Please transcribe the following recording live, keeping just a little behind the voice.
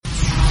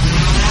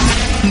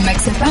Mix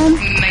FM.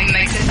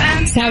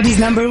 Saudi's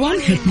number one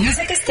hit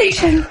music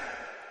station.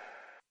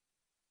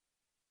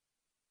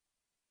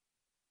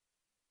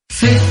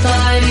 في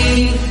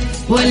الطريق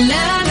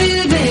ولا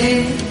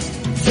بالبيت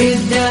في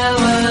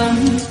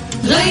الدوام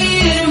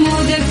غير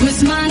مودك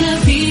واسمعنا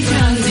في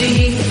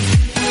ترانزيت.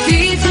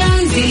 في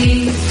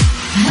ترانزيت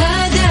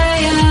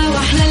هدايا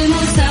واحلى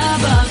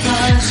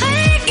المسابقة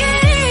خليك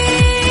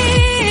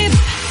قريب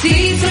في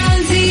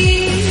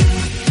ترانزيت.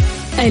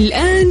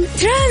 الآن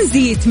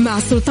ترانزيت مع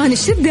سلطان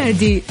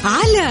الشدادي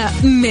على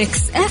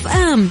ميكس اف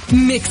ام.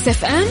 ميكس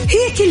اف ام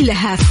هي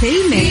كلها في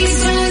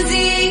الميكس.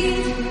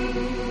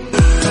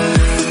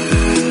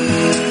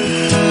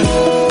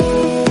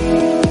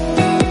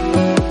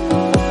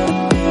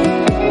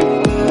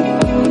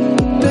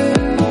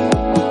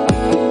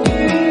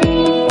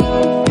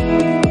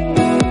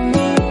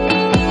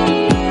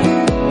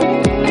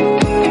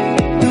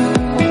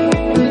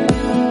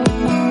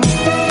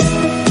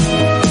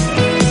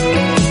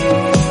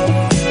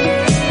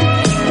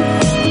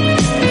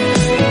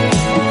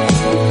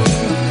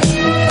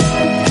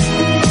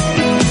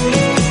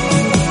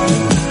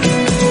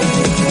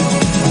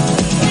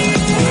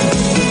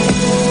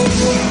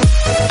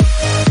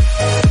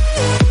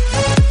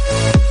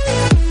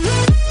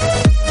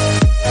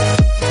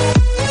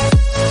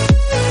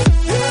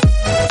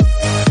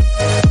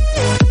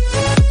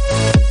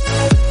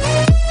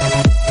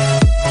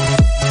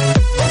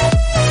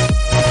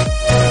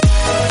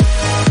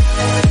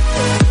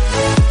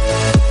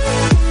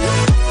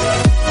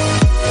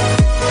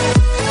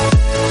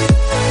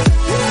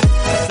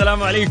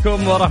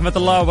 ورحمة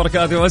الله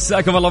وبركاته.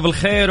 مساكم الله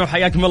بالخير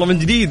وحياكم الله من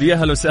جديد. يا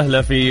هلا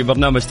وسهلا في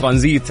برنامج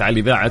ترانزيت على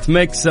إذاعة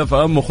ميكس اف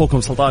ام.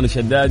 أخوكم سلطان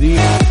الشدادي.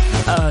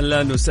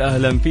 أهلا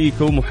وسهلا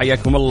فيكم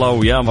وحياكم الله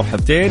ويا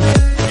مرحبتين.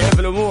 كيف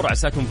الأمور؟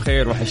 عساكم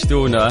بخير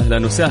وحشتونا.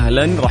 أهلا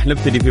وسهلا. راح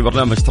نبتدي في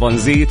برنامج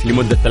ترانزيت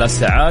لمدة 3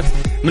 ساعات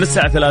من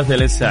الساعة 3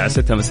 للساعة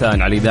 6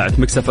 مساء على إذاعة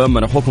ميكس اف ام.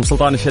 أنا أخوكم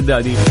سلطان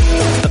الشدادي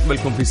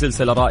نستقبلكم في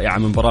سلسلة رائعة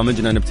من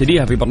برامجنا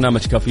نبتديها في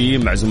برنامج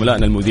كافيين مع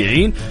زملائنا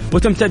المذيعين،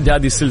 وتمتد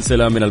هذه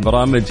السلسلة من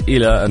البرامج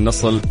إلى أن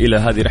نصل إلى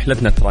هذه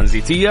رحلتنا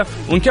الترانزيتية،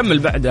 ونكمل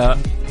بعدها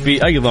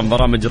في أيضا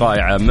برامج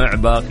رائعة مع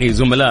باقي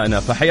زملائنا.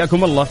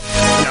 فحياكم الله.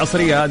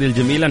 العصرية هذه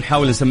الجميلة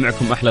نحاول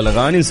نسمعكم أحلى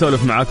الأغاني،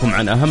 نسولف معاكم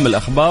عن أهم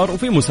الأخبار،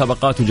 وفي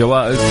مسابقات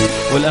وجوائز،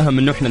 والأهم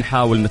أنه إحنا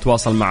نحاول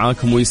نتواصل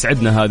معاكم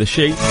ويسعدنا هذا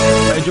الشيء.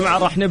 يا جماعة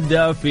راح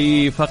نبدأ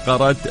في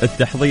فقرة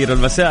التحضير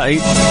المسائي.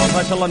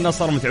 ما شاء الله الناس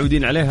صاروا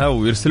متعودين عليها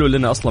ويرسلوا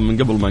لنا أصلا من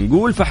قبل ما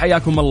نقول.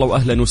 فحياكم الله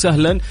وأهلا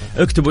وسهلا.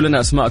 اكتبوا لنا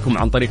أسماءكم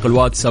عن طريق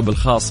الواتساب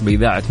الخاص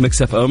بإذاعة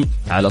ميكس اف ام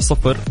على 0548811700،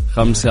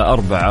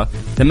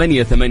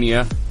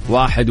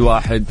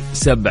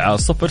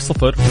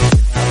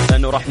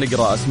 لأنه راح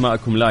نقرأ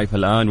أسماءكم لايف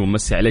الآن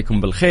ونمسي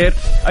عليكم بالخير.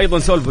 أيضا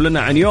سولفوا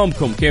لنا عن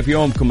يومكم، كيف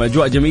يومكم؟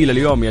 أجواء جميلة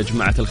اليوم يا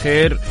جماعة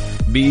الخير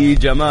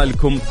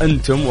بجمالكم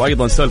أنتم.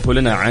 وأيضا سولفوا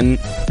لنا عن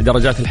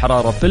درجات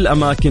الحرارة في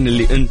الأماكن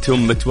اللي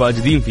أنتم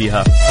متواجدين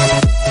فيها.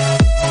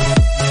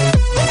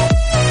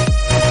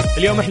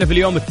 اليوم احنا في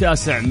اليوم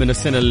 9 من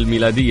السنة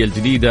الميلادية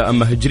الجديدة،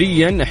 أما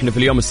هجريا احنا في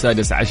اليوم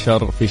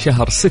 16 في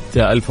شهر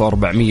 6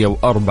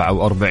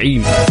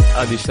 1444.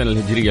 هذه السنة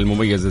الهجرية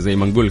المميزة زي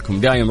ما نقول لكم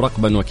دائم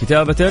رقبا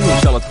وكتابة،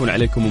 وإن شاء الله تكون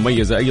عليكم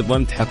مميزة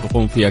أيضا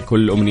تحققون فيها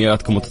كل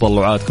أمنياتكم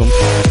وتطلعاتكم.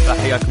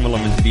 فحياكم الله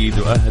من جديد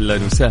وأهلا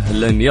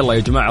وسهلا. يلا يا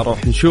جماعة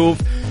نروح نشوف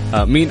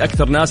مين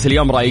أكثر ناس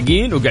اليوم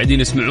رايقين وقاعدين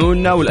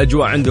يسمعونا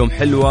والأجواء عندهم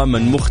حلوة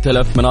من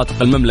مختلف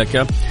مناطق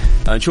المملكة.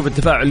 نشوف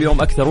التفاعل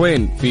اليوم أكثر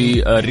وين،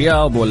 في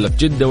الرياض ولا في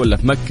جدة ولا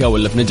في مكة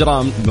ولا في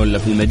نجران ولا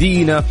في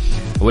المدينة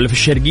ولا في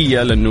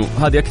الشرقية، لأنه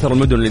هذه أكثر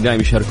المدن اللي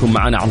دائما يشاركون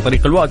معنا عن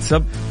طريق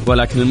الواتساب،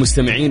 ولكن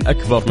المستمعين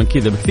أكبر من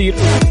كذا بكثير.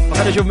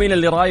 فخلينا نشوف مين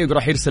اللي رايق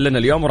راح يرسل لنا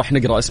اليوم وراح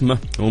نقرأ اسمه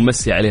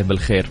ونمسي عليه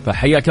بالخير.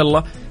 فحياك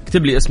الله.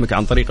 اكتب لي اسمك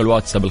عن طريق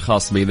الواتساب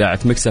الخاص بإذاعة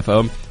ميكس اف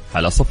ام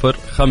على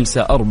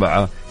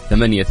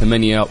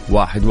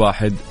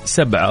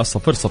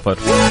 0548811700.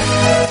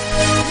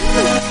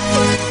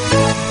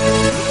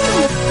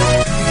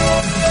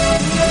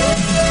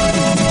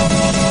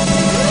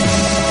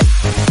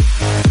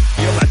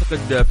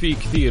 في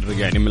كثير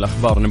يعني من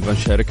الأخبار نبغى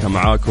نشاركها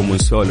معاكم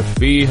ونسولف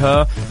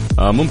فيها.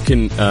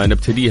 ممكن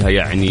نبتديها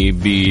يعني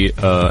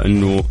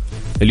بأنه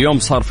اليوم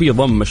صار فيه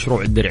ضم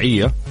مشروع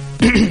الدرعية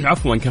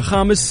عفوا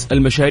كخامس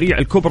المشاريع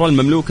الكبرى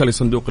المملوكة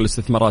لصندوق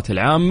الاستثمارات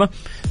العامة.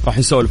 راح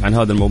نسولف عن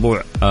هذا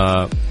الموضوع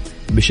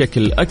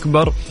بشكل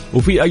أكبر.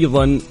 وفي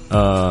أيضا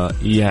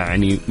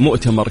يعني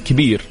مؤتمر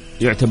كبير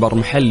يعتبر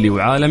محلي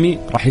وعالمي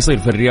راح يصير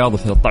في الرياض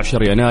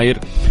 13 يناير.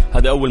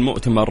 هذا أول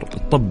مؤتمر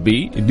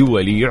طبي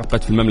دولي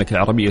يعقد في المملكة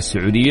العربية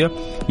السعودية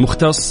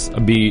مختص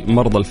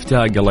بمرضى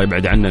الفتاق، الله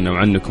يبعد عننا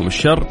وعنكم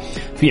الشر.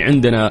 في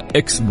عندنا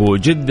إكسبو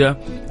جدة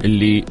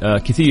اللي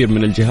كثير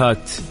من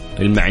الجهات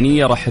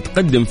المعنية راح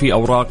تقدم فيه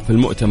أوراق في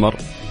المؤتمر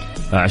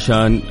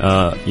عشان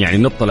يعني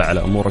نطلع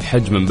على أمور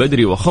الحج من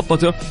بدري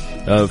وخطته.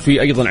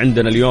 في أيضا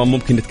عندنا اليوم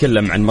ممكن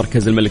نتكلم عن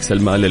مركز الملك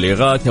سلمان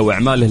للإغاثة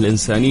وأعماله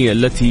الإنسانية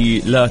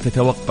التي لا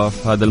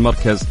تتوقف. هذا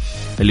المركز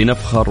اللي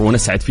نفخر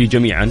ونسعد فيه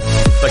جميعا.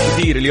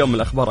 فكثير اليوم من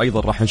الأخبار أيضا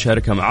راح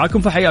نشاركها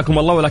معاكم، فحياكم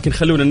الله. ولكن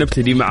خلونا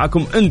نبتدي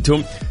معاكم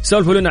أنتم،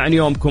 سولفوا لنا عن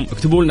يومكم،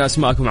 اكتبوا لنا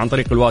أسماءكم عن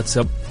طريق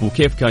الواتساب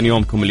وكيف كان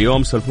يومكم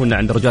اليوم. سولفوا لنا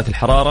عن درجات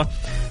الحرارة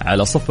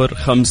على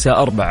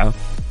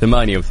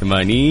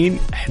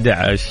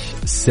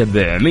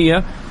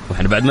 0548811700.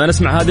 وإحنا بعد ما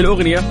نسمع هذه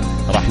الأغنية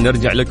راح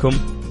نرجع لكم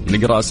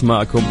نقرأ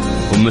أسماءكم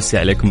ونمسي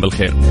عليكم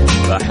بالخير.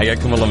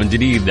 فحياكم الله من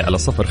جديد على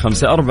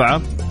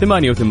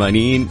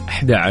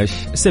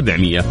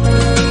 0548811700.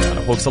 أنا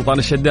أخوك سلطان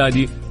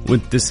الشدادي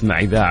وانت تسمع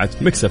إذاعة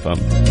ميكس اف ام.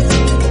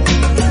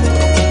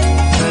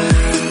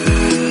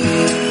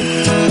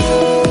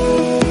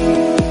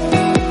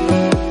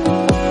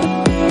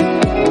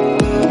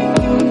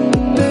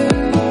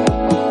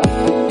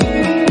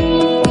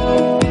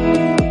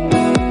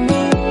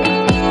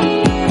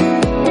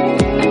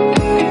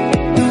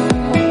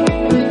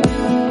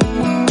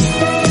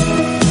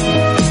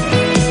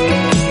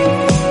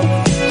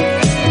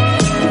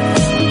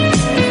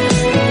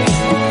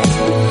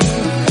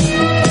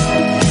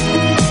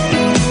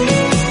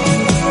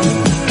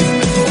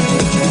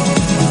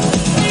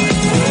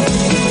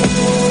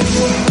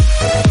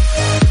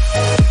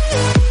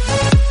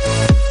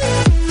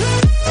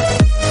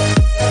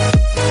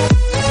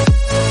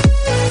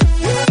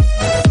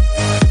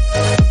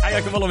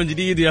 من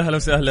جديد يا أهلا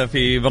وسهلا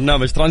في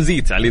برنامج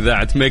ترانزيت على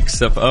إذاعة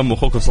ميكس اف ام.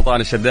 أخوكم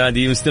سلطان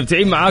الشدادي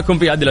مستمتعين معاكم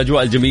في هذه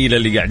الأجواء الجميلة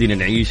اللي قاعدين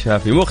نعيشها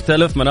في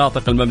مختلف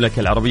مناطق المملكة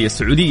العربية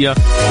السعودية. يا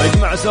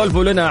جماعة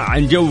سولفوا لنا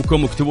عن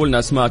جوكم واكتبوا لنا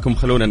أسماءكم،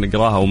 خلونا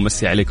نقراها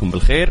ونمسي عليكم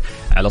بالخير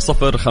على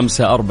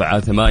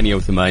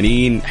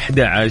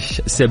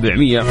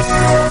 0548811700.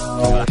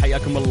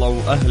 حياكم الله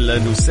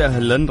وأهلا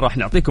وسهلا. راح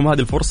نعطيكم هذه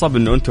الفرصة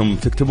بأنه أنتم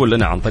تكتبوا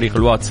لنا عن طريق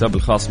الواتساب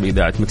الخاص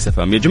بإذاعة ميكس اف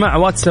ام. يا جماعة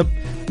واتساب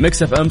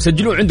ميكس اف ام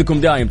سجلوه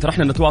عندكم دايم، ترى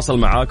احنا نتواصل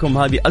معاكم،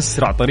 هذه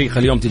أسرع طريقة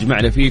اليوم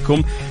تجمعنا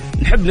فيكم.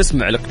 نحب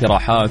نسمع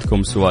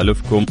اقتراحاتكم،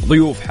 سوالفكم،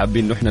 ضيوف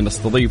حابين إنه احنا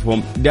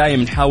نستضيفهم،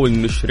 دايم نحاول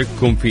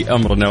نشرككم في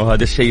أمرنا،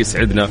 وهذا الشيء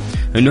يسعدنا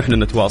إنه احنا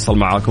نتواصل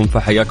معاكم.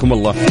 فحياكم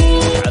الله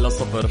على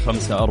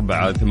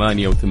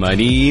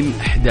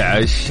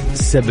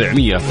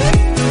 0548811700.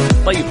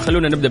 طيب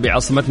خلونا نبدأ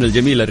بعاصمتنا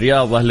الجميلة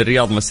الرياض. أهل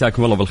الرياض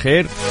مساكم الله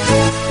بالخير.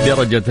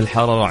 درجة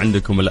الحرارة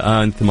عندكم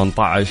الآن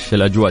 18،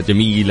 الأجواء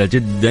جميلة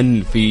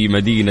جدا في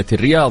مدينة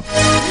الرياض.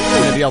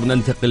 من الرياض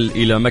ننتقل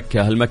إلى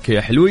مكة. أهل مكة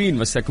يا حلوين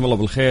مساكم الله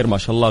بالخير، ما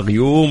شاء الله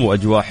غيوم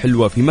وأجواء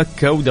حلوة في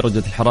مكة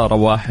ودرجة الحرارة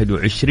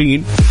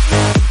 21.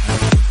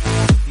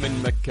 من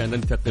مكة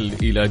ننتقل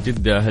إلى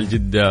جدة. أهل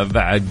جدة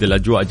بعد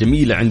الأجواء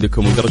جميلة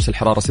عندكم ودرجة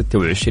الحرارة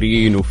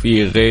 26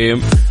 وفي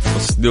غيم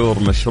وصدور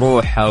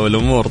مشروحة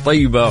والأمور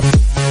طيبة.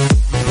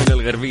 من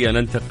الغربية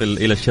ننتقل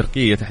إلى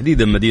الشرقية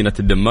تحديدا مدينة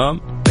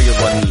الدمام،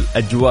 أيضا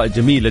الأجواء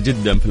جميلة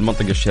جدا في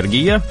المنطقة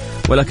الشرقية،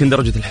 ولكن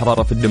درجة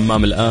الحرارة في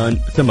الدمام الآن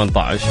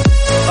 18.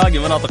 باقي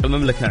مناطق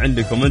المملكة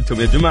عندكم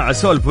أنتم يا جماعة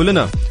سولفوا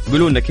لنا،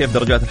 قولوا لنا كيف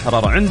درجات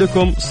الحرارة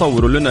عندكم،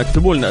 صوروا لنا،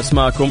 اكتبوا لنا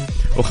أسماءكم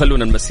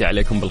وخلونا نمسي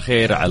عليكم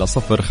بالخير على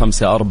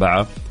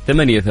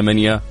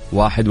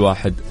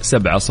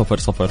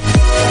 0548811700.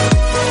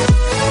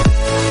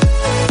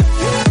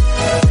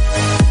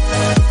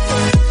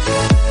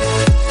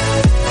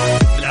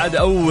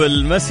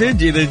 أول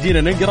مسج إذا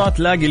جينا نقرأ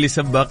تلاقي لي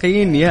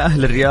سباقين، يا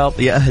أهل الرياض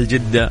يا أهل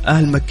جدة،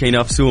 أهل مكة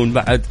ينافسون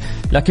بعد.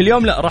 لكن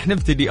اليوم لا، راح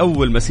نبتدي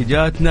أول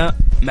مسجاتنا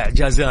مع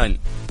جازان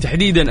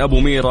تحديدا أبو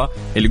ميرة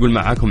اللي يقول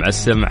معاكم على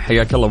السمع.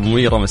 حياك الله أبو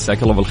ميرة،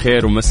 مساك الله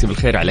بالخير ومسي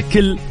بالخير على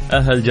كل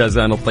أهل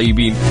جازان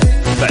الطيبين.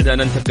 بعدها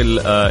ننتقل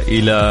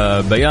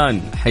إلى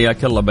بيان.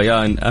 حياك الله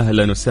بيان،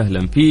 أهلا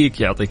وسهلا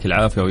فيك، يعطيك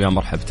العافية ويا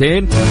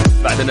مرحبتين.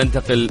 بعدها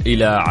ننتقل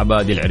إلى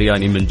عبادي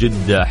العرياني من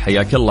جدة.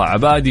 حياك الله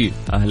عبادي،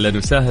 أهلا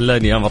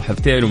وسهلا يا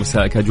مرحبتين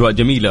ومساك أجواء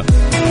جميلة.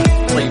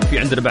 طيب في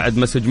عندنا بعد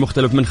مسج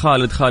مختلف من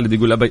خالد. خالد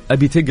يقول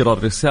أبي تقرأ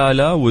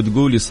الرسالة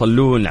وتقول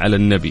يصلون على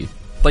النبي.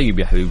 طيب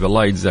يا حبيبي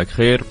الله يجزاك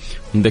خير،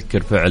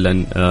 نذكر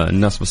فعلا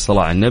الناس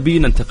بالصلاة على النبي.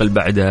 ننتقل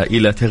بعدها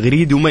إلى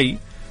تغريد ومي.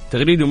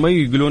 تغريد ومي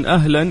يقولون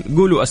أهلا،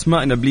 قولوا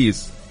أسماءنا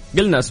بليز.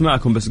 قلنا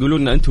أسماءكم بس قولوا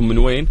لنا أنتم من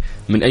وين،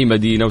 من أي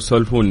مدينة،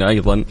 وسولفونا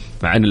أيضا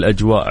عن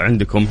الأجواء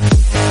عندكم.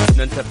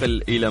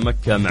 ننتقل إلى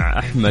مكة مع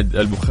أحمد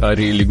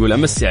البخاري اللي يقول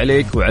أمسي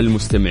عليك وعلى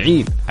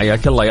المستمعين.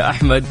 حياك الله يا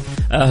أحمد،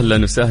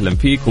 أهلا وسهلا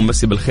فيك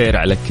ومسي بالخير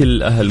على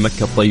كل أهل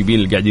مكة الطيبين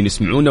اللي قاعدين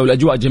يسمعونا،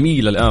 والأجواء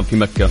جميلة الآن في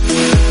مكة.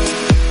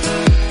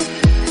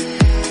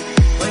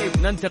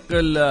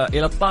 ننتقل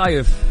إلى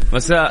الطائف.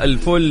 مساء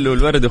الفل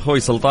والورد أخوي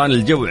سلطان.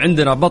 الجو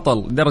عندنا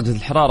بطل، درجة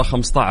الحرارة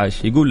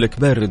 15، يقول لك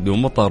برد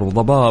ومطر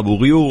وضباب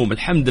وغيوم.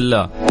 الحمد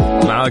لله.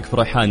 معاك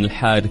فرحان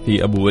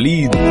الحارثي أبو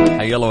وليد.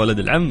 حيا الله ولد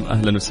العم،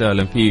 أهلا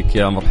وسهلا فيك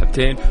يا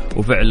مرحبتين.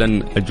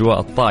 وفعلا أجواء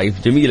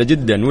الطائف جميلة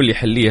جدا، واللي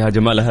يحليها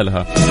جمال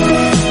أهلها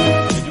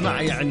يا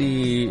جماعة.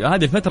 يعني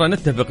هذه الفترة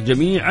نتفق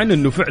جميعا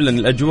أنه فعلا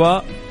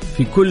الأجواء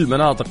في كل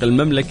مناطق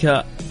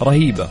المملكة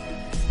رهيبة.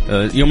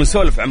 يوم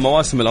نسولف عن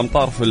مواسم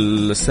الأمطار في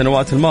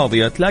السنوات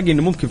الماضية تلاقي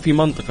إنه ممكن في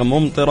منطقة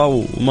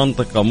ممطرة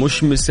ومنطقة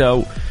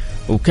مشمسة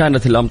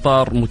وكانت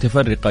الأمطار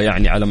متفرقة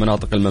يعني على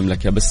مناطق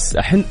المملكة. بس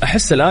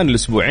أحس الآن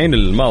الأسبوعين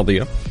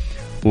الماضية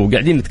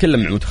وقاعدين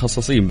نتكلم مع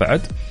متخصصين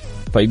بعد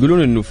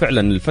فيقولون إنه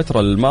فعلا الفترة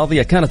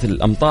الماضية كانت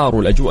الأمطار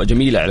والأجواء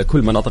جميلة على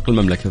كل مناطق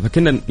المملكة.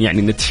 فكنا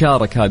يعني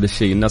نتشارك هذا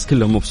الشيء، الناس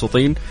كلهم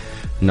مبسوطين،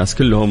 الناس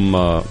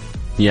كلهم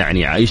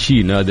يعني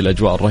عايشين هذه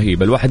الأجواء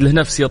الرهيبة. الواحد له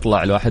نفس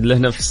يطلع، الواحد له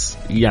نفس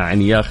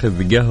يعني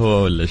ياخذ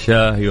قهوة ولا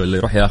شاهي ولا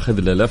يروح ياخذ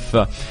له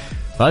لفة.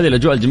 فهذه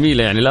الأجواء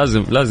الجميلة يعني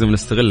لازم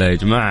نستغلها يا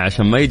جماعة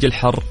عشان ما يجي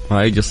الحر،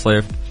 ما يجي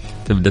الصيف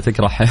تبدأ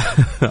تكره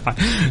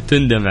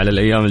تندم على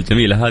الأيام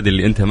الجميلة هذه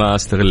اللي أنت ما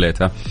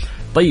استغليتها.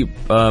 طيب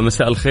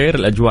مساء الخير،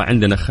 الأجواء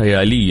عندنا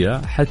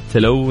خيالية حتى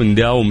لو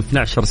نداوم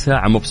 12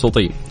 ساعة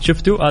مبسوطين.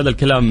 شفتوا هذا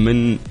الكلام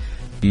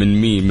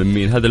من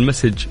مين هذا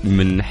المسج؟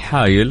 من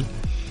حايل،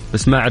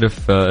 بس ما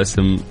أعرف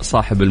اسم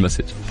صاحب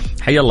المسج.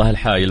 حي الله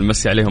الحايل،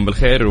 مسي عليهم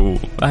بالخير.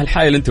 وأهل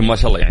حايل أنتم ما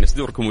شاء الله يعني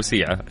صدوركم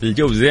وسيعة،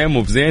 الجو زين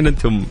مو بزين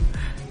أنتم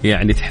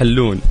يعني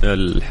تحلون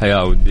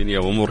الحياة والدنيا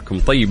وأموركم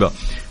طيبة.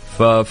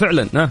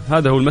 ففعلا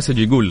هذا هو المسج،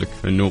 يقول لك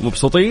إنه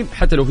مبسوطين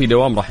حتى لو في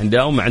دوام راح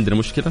نداوم، ما عندنا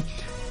مشكلة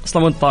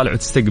أصلا. وانت طالع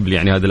وتستقبل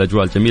يعني هذه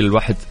الأجواء الجميلة،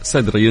 الواحد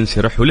صدره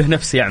ينشرح وله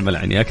نفس يعمل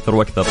يعني أكثر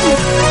وأكثر.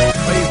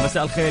 طيب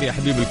مساء الخير يا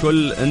حبيب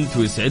الكل، أنت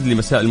ويسعد لي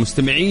مساء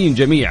المستمعين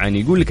جميعا.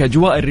 يقول لك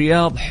أجواء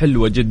الرياض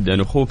حلوة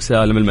جدا، أخوك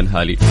سالم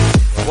المنهالي.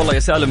 والله يا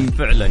سالم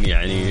فعلا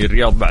يعني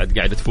الرياض بعد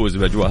قاعدة تفوز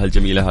بأجواءها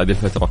الجميلة هذه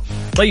الفترة.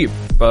 طيب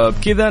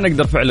بكذا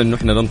نقدر فعلا أنه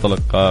احنا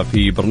ننطلق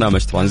في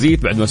برنامج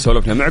ترانزيت بعد ما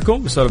سولفنا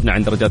معكم وسولفنا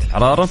عن درجات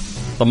الحرارة،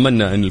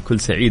 طمنا أن الكل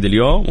سعيد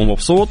اليوم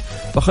ومبسوط.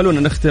 فخلونا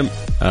نختم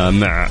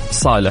مع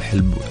صالح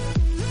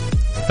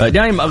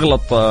دايم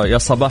أغلط يا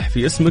صباح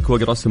في اسمك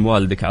واقرأ اسم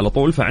والدك على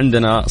طول.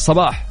 فعندنا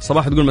صباح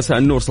تقول مساء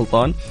النور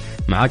سلطان،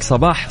 معك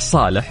صباح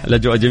صالح.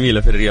 الأجواء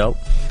جميلة في الرياض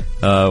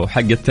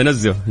وحق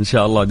التنزه إن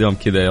شاء الله دوم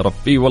كذا يا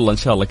ربي. والله إن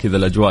شاء الله كذا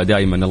الأجواء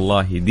دائما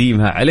الله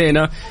يديمها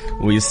علينا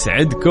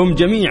ويسعدكم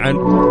جميعا.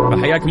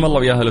 فحياكم الله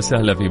ويا أهلا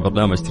وسهلا في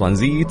برنامج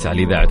ترانزيت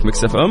على إذاعة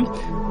مكس اف ام.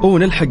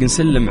 ونلحق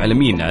نسلم على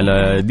مين؟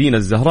 على دينا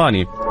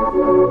الزهراني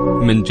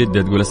من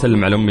جدة، تقول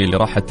أسلم على أمي اللي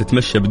راحت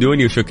تتمشى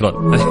بدوني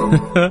وشكرا.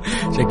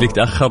 شكلك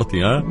تأخرتي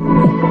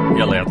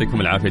يلا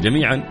يعطيكم العافية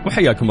جميعا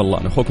وحياكم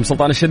الله. أنا أخوكم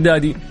سلطان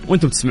الشدادي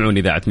وأنتم تسمعون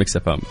إذاعة مكس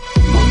اف ام.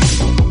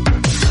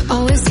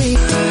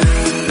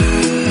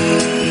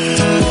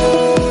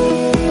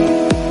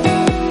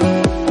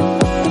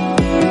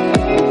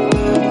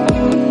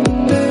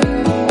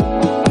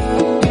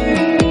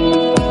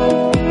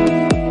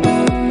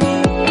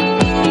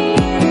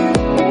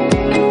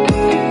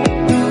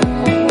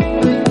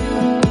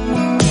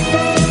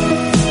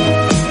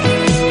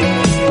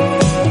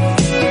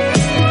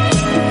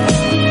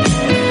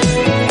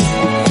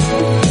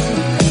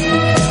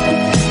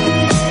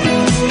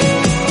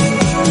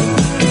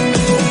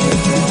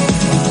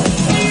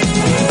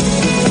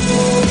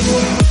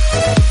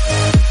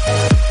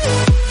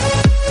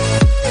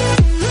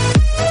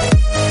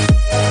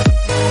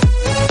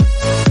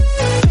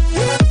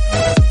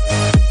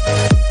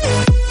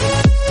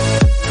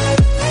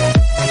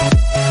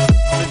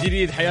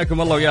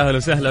 حياكم الله ويا أهلا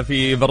وسهلا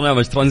في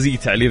برنامج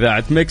ترانزيت على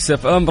إذاعة مكس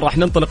اف ام. راح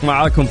ننطلق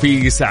معاكم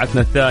في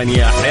ساعتنا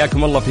الثانية.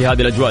 حياكم الله في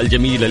هذه الأجواء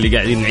الجميلة اللي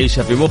قاعدين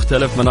نعيشها في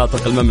مختلف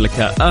مناطق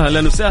المملكة.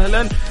 أهلا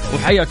وسهلا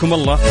وحياكم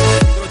الله.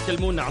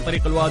 تكلمونا عن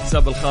طريق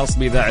الواتساب الخاص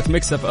بإذاعة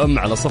مكس اف ام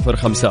على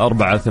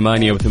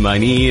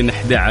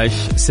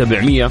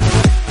 0548811700.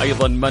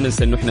 أيضا ما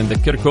ننسى أنه احنا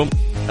نذكركم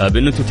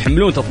بأن أنتم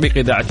تحملون تطبيق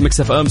إذاعة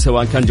مكس اف ام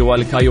سواء كان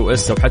جوالك اي او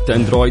اس أو حتى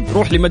اندرويد.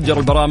 روح لمتجر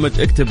البرامج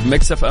اكتب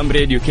مكس اف ام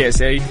راديو كي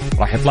اس اي،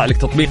 راح يطلع لك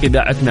تطبيق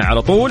إذاعتنا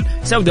على طول.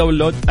 سوي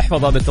داونلود،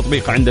 احفظ هذا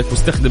التطبيق عندك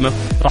واستخدمه،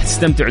 راح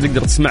تستمتع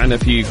وتقدر تسمعنا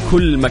في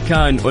كل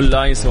مكان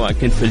اونلاين سواء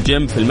كنت في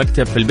الجيم في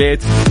المكتب في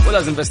البيت،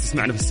 ولازم بس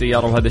تسمعنا في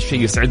السيارة وهذا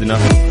الشيء يسعدنا.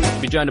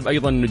 بجانب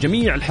أيضا أنه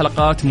جميع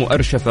الحلقات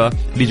مؤرشفة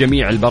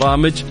لجميع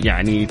البرامج،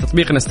 يعني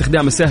تطبيقنا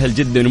استخدامه سهل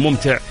جدا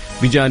وممتع،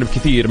 بجانب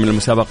كثير من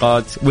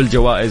المسابقات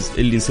والجوائز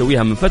اللي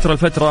نسويها من فترة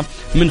لفترة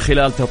من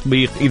خلال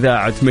تطبيق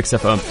إذاعة مكس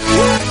اف ام.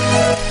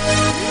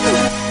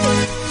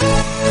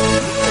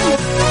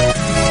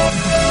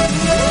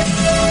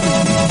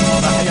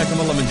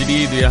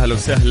 يا هلا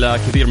وسهلا.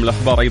 كثير من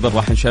الأخبار أيضا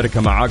راح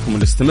نشاركها معاكم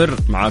ونستمر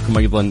معاكم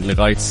أيضا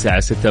لغاية الساعة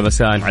 6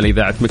 مساء على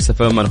إذاعة مكس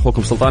اف ام. أنا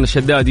أخوكم سلطان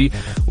الشدادي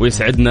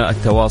ويسعدنا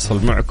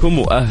التواصل معكم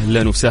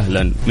وأهلا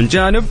وسهلا. من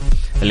جانب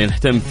اللي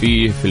نهتم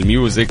فيه في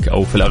الميوزك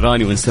أو في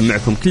الأغاني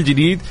ونسمعكم كل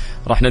جديد،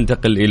 راح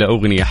ننتقل إلى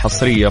أغنية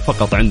حصرية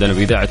فقط عندنا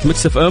بإذاعة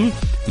مكس اف ام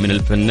من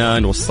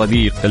الفنان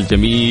والصديق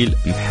الجميل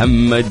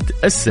محمد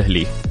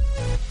السهلي.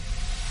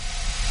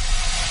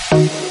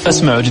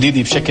 اسمعوا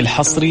جديدي بشكل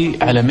حصري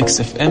على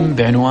مكس اف ام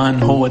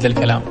بعنوان هو ذا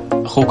الكلام.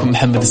 أخوكم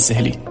محمد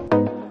السهلي.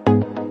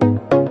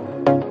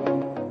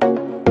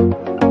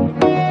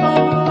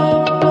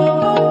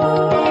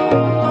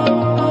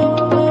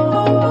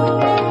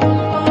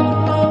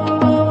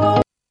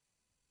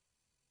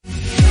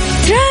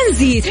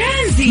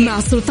 ترانزيت مع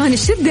سلطان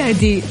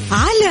الشدادي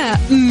على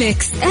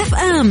ميكس اف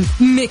ام.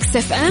 ميكس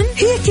اف ام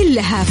هي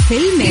كلها في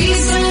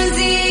الميكس.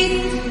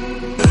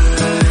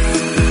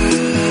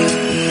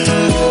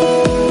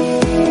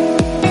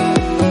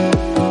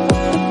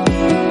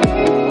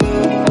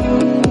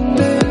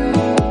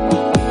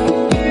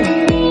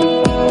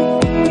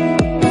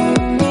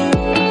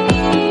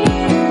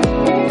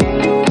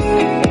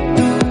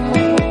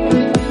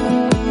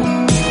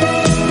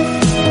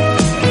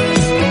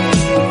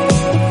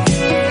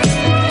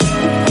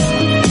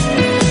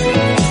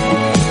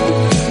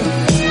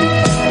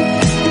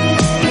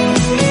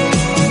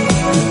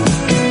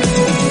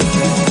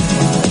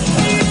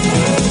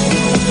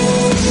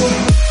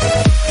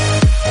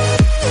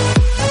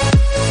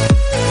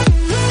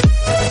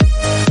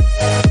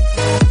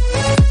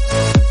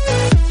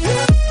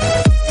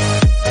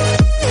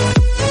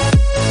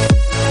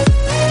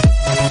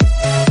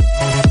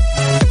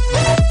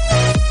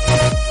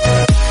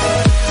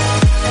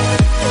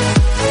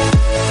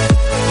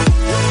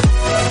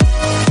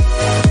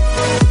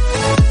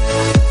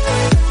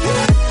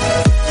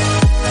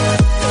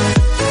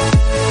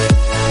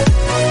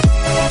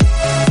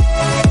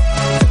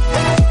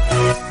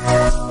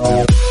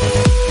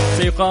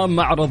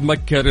 معرض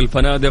مكة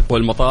للفنادق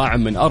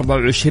والمطاعم من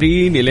 24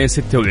 إلى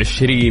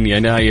 26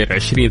 يناير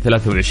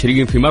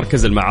 2023 في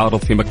مركز المعارض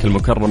في مكة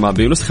المكرمة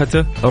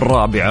بنسخته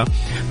الرابعة.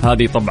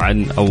 هذه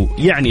طبعا أو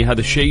يعني هذا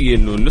الشيء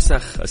أنه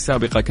النسخ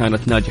السابقة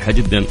كانت ناجحة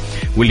جدا،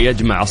 واللي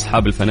يجمع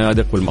أصحاب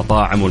الفنادق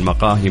والمطاعم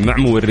والمقاهي مع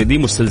موردي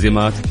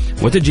مستلزمات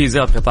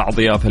وتجهيزات قطاع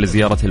ضيافة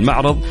لزيارة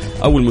المعرض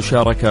أو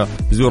المشاركة.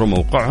 زوروا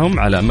موقعهم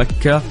على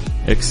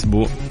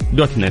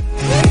meccaexpo.net.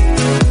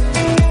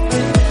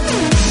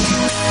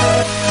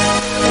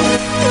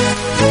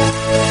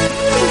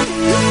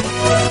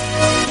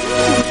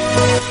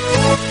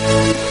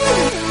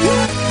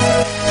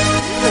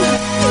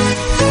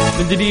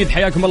 جديد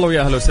حياكم الله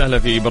ويا أهلا وسهلا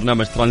في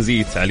برنامج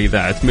ترانزيت على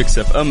إذاعة ميكس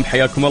اف ام.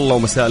 حياكم الله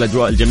ومساء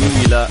الأجواء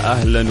الجميلة،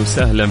 أهلا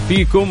وسهلا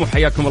فيكم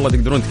وحياكم الله.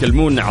 تقدرون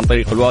تكلمونا عن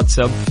طريق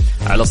الواتساب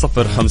على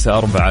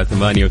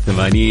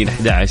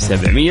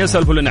 0548811700.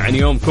 سالفوا لنا عن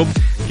يومكم،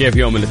 كيف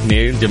يوم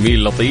الاثنين؟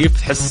 جميل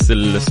لطيف؟ تحس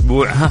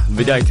الأسبوع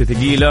بدايته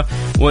ثقيلة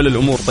ولا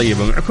الأمور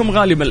طيبة معكم؟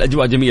 غالبا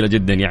الأجواء جميلة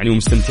جدا يعني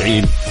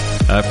ومستمتعين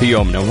في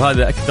يومنا،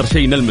 وهذا أكثر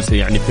شيء نلمسه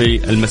يعني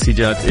في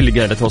المسيجات اللي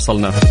قاعدة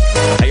توصلنا.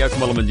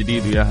 حياكم الله من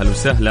جديد ويا أهلا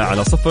وسهلا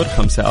على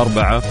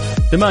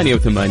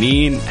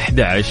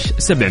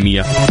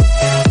 0548811700.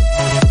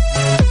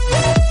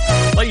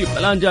 طيب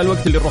الآن جاء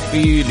الوقت اللي نروح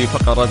فيه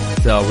لفقرة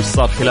وش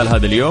صار خلال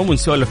هذا اليوم،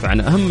 ونسولف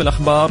عن أهم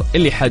الأخبار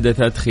اللي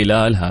حدثت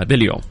خلال هذا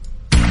اليوم.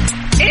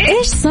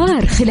 إيش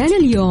صار خلال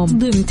اليوم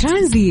ضمن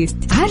ترانزيت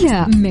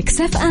على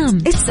ميكس اف ام.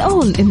 It's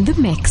all in the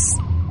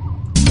mix.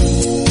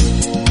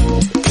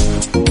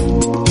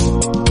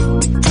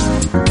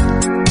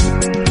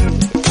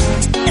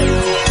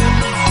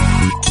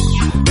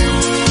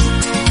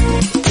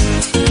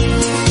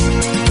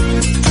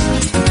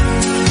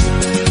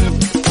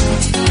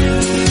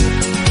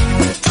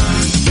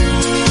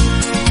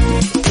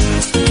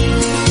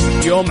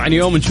 يوم عن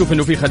يوم نشوف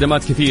أنه في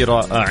خدمات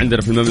كثيرة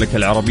عندنا في المملكة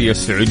العربية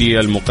السعودية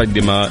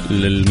المقدمة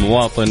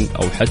للمواطن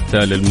أو حتى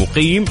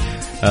للمقيم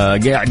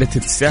قاعدة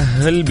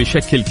تتسهل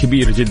بشكل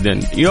كبير جدا.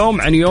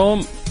 يوم عن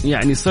يوم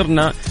يعني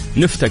صرنا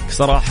نفتك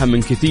صراحة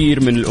من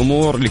كثير من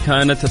الأمور اللي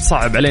كانت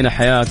تصعب علينا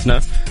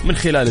حياتنا من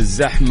خلال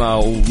الزحمة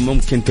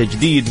وممكن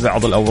تجديد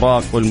بعض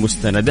الأوراق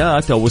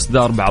والمستندات أو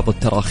إصدار بعض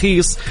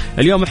التراخيص.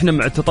 اليوم إحنا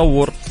مع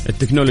التطور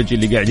التكنولوجي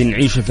اللي قاعدين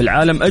نعيشه في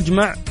العالم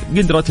أجمع،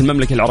 قدرت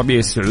المملكة العربية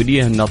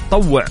السعودية أن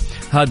تطوع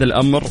هذا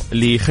الأمر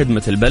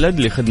لخدمة البلد،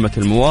 لخدمة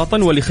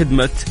المواطن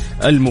ولخدمة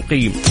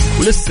المقيم،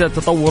 ولسه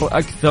تطور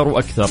أكثر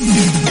وأكثر.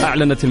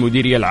 أعلنت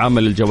المديرية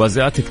العامة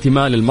للجوازات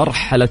اكتمال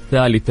المرحلة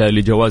الثالثة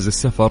لجواز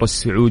السفر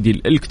السعودي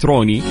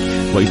الإلكتروني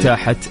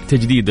وإتاحة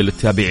تجديد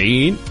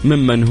للتابعين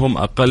ممن هم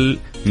أقل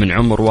من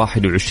عمر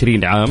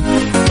 21 عام،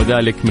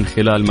 وذلك من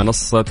خلال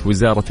منصة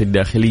وزارة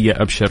الداخلية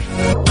أبشر.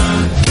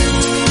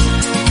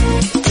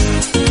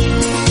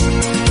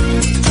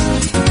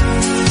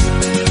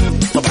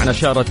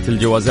 أشارت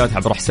الجوازات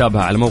عبر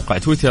حسابها على موقع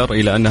تويتر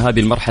إلى أن هذه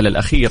المرحلة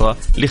الأخيرة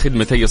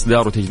لخدمتي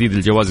إصدار وتجديد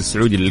الجواز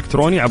السعودي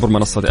الإلكتروني عبر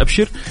منصة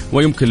أبشر،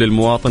 ويمكن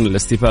للمواطن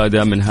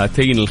الاستفادة من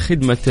هاتين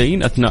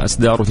الخدمتين أثناء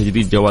إصدار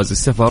وتجديد جواز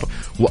السفر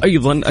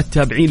وأيضا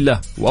التابعين له.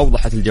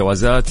 وأوضحت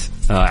الجوازات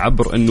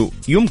عبر أنه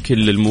يمكن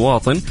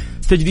للمواطن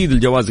تجديد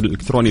الجواز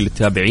الإلكتروني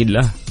للتابعين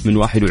له من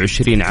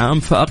 21 عام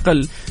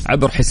فأقل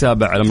عبر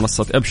حسابه على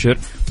منصة أبشر،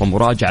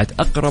 ومراجعة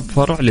أقرب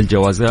فرع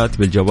للجوازات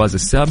بالجواز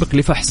السابق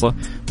لفحصه،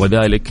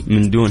 وذلك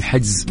من دون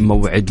حجز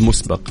موعد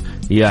مسبق.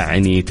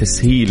 يعني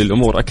تسهيل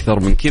الأمور أكثر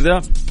من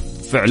كذا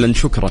فعلا.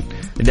 شكرا.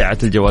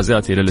 دعت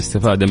الجوازات إلى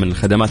الاستفادة من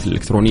الخدمات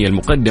الإلكترونية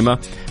المقدمة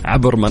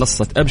عبر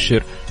منصة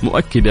أبشر،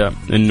 مؤكدة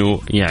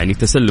أنه يعني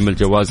تسلم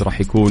الجواز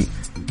راح يكون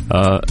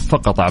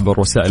فقط عبر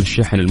وسائل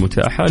الشحن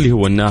المتاحة اللي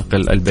هو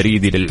الناقل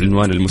البريدي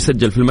للعنوان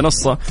المسجل في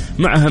المنصة،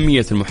 مع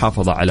أهمية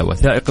المحافظة على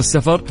وثائق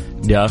السفر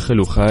داخل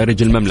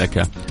وخارج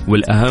المملكة.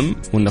 والأهم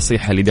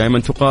والنصيحة اللي دائما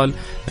تقال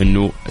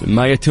أنه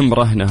ما يتم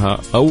رهنها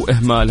أو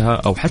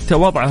إهمالها أو حتى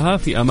وضعها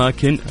في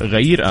أماكن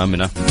غير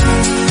آمنة.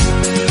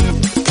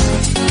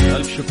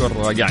 ألف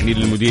شكر يعني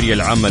للمديرية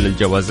العامة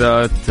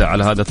للجوازات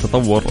على هذا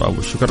التطور، أو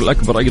الشكر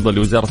الأكبر أيضا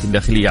لوزارة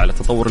الداخلية على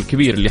التطور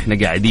الكبير اللي احنا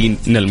قاعدين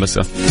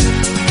نلمسه.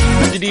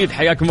 جديد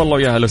حياكم الله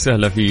ويا أهلا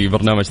وسهلا في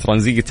برنامج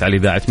ترانزيت على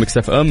إذاعة ميكس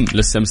اف ام.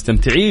 لسه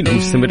مستمتعين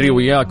ومستمرين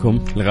وياكم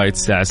لغاية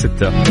الساعة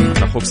 6.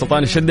 أخوك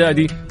سلطان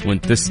الشدادي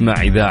وانت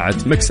تسمع إذاعة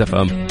ميكس اف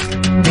ام.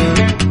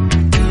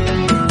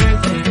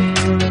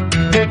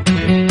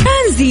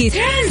 ترانزيت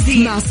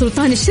مع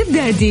سلطان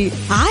الشدادي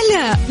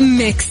على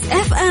ميكس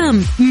اف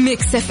ام.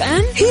 ميكس اف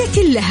ام هي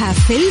كلها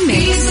في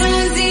الميكس.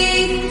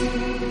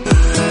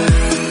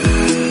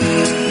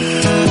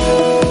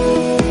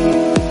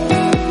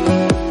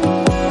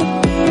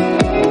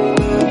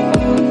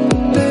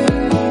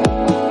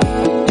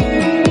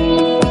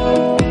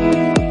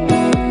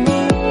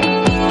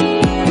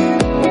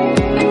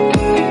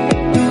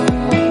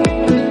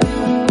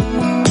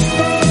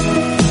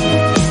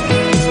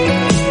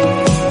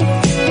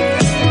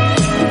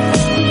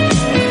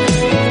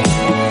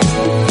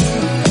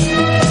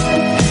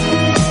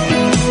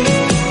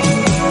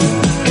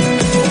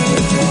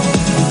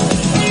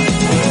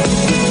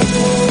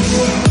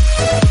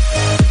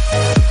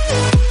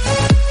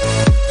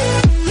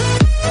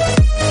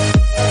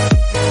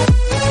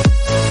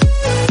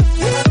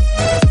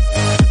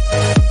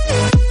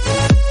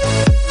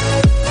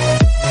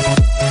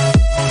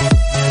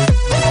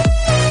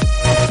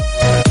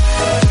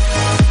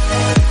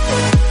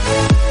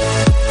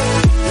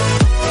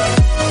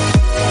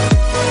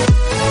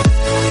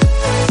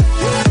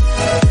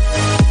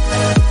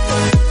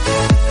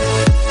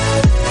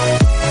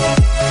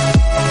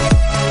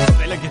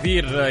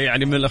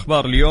 من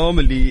الأخبار اليوم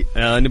اللي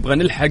نبغى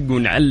نلحق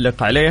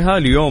ونعلق عليها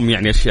اليوم،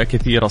 يعني أشياء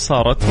كثيرة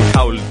صارت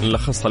ونحاول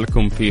نلخصها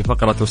لكم في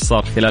فقرة وش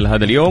صار خلال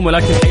هذا اليوم.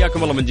 ولكن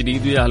حياكم الله من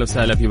جديد ويا أهلا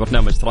وسهلا في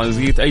برنامج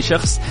ترانزيت. أي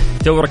شخص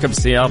تو ركب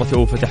السيارة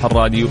تو فتح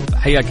الراديو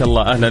حياك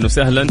الله، أهلا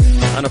وسهلا.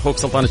 أنا أخوك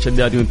سلطان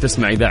الشدادي وانت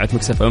تسمع إذاعة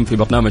مكس اف ام في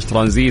برنامج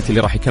ترانزيت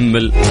اللي راح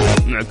يكمل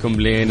معكم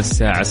لين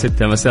الساعة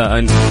 6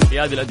 مساء في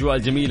هذه الأجواء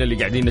الجميلة اللي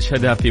قاعدين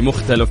نشهدها في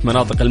مختلف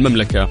مناطق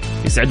المملكة.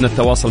 يسعدنا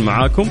التواصل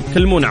معاكم،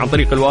 كلمونا عن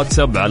طريق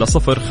الواتساب على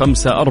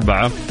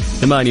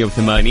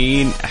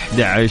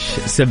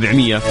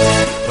 0548811700.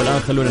 والآن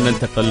خلونا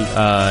ننتقل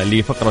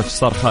لفقرة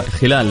صار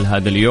خلال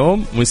هذا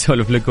اليوم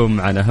ونسولف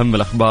لكم عن أهم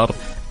الأخبار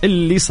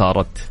اللي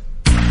صارت.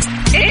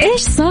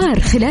 إيش صار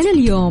خلال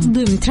اليوم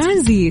ضمن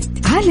ترانزيت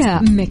على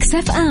ميكس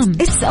اف ام.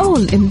 It's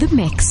all in the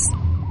mix.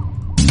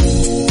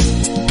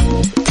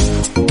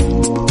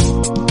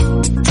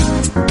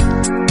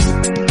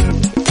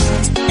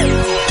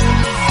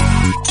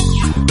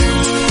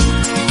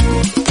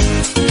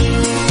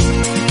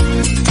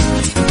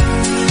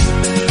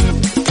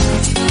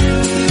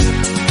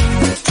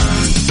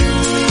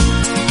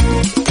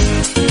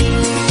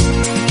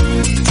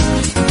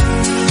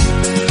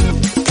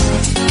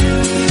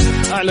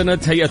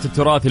 أعلنت هيئة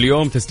التراث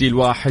اليوم تسجيل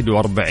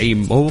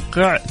 41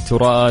 موقع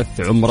تراث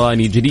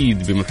عمراني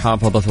جديد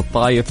بمحافظة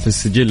الطايف في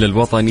السجل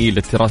الوطني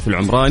للتراث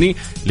العمراني،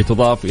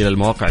 لتضاف إلى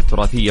المواقع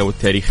التراثية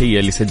والتاريخية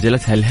اللي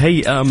سجلتها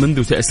الهيئة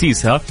منذ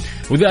تأسيسها،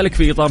 وذلك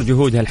في إطار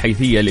جهودها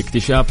الحيثية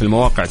لاكتشاف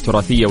المواقع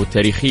التراثية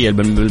والتاريخية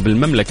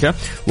بالمملكة،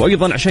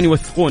 وأيضا عشان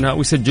يوثقونها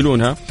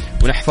ويسجلونها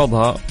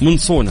ونحفظها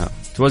ونصونها.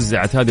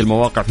 توزعت هذه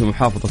المواقع في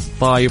محافظة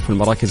الطايف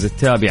والمراكز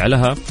التابعة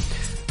لها.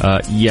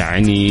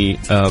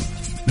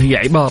 هي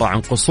عبارة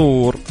عن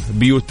قصور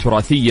بيوت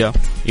تراثية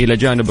إلى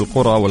جانب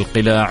القرى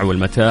والقلاع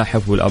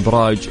والمتاحف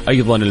والأبراج،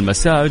 أيضا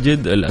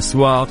المساجد،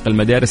 الأسواق،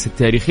 المدارس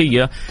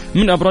التاريخية.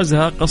 من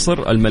أبرزها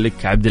قصر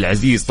الملك عبد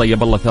العزيز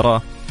طيب الله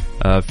ثراه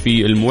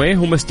في المويه،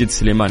 ومسجد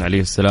سليمان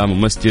عليه السلام،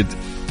 ومسجد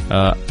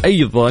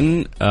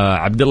أيضا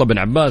عبد الله بن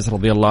عباس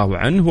رضي الله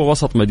عنه،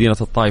 ووسط مدينة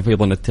الطائف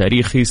أيضا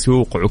التاريخي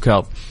سوق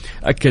عكاظ.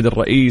 أكد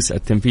الرئيس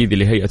التنفيذي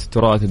لهيئة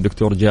التراث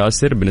الدكتور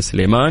جاسر بن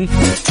سليمان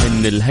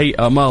أن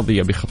الهيئة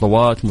ماضية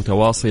بخطوات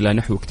متواصلة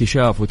نحو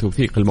اكتشاف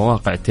وتوثيق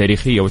المواقع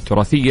التاريخية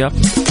والتراثية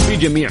في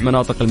جميع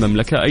مناطق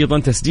المملكة، أيضا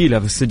تسجيلها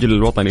في السجل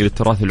الوطني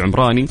للتراث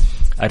العمراني،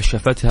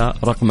 أرشفتها،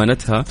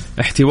 رقمنتها،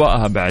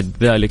 احتوائها بعد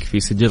ذلك في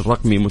سجل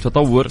رقمي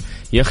متطور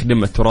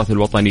يخدم التراث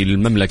الوطني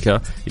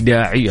للمملكة،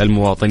 داعي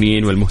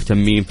المواطنين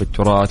والمهتمين في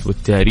التراث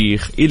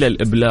والتاريخ إلى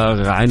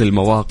الإبلاغ عن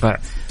المواقع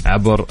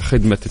عبر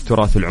خدمة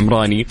التراث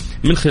العمراني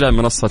من خلال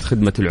منصة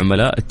خدمة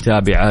العملاء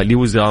التابعة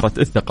لوزارة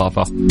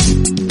الثقافة.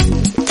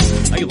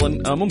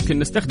 أيضا ممكن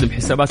نستخدم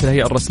حسابات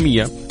الهيئة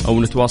الرسمية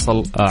أو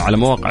نتواصل على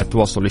مواقع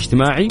التواصل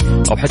الاجتماعي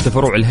أو حتى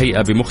فروع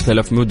الهيئة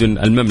بمختلف مدن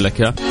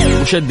المملكة،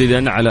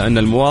 مشددا على أن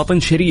المواطن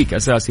شريك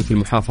أساسي في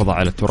المحافظة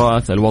على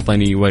التراث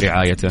الوطني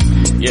ورعايته.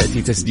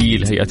 يأتي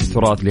تسجيل هيئة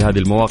التراث لهذه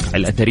المواقع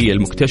الأثرية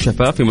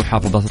المكتشفة في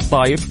محافظة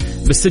الطائف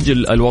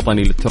بالسجل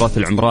الوطني للتراث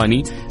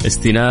العمراني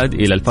استناد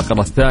إلى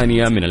الفقرة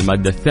الثانية من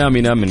المادة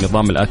الثامنة من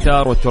نظام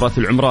الآثار والتراث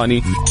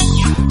العمراني،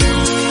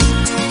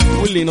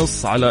 واللي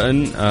نص على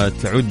أن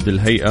تعد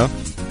الهيئة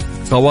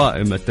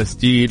قوائم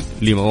التسجيل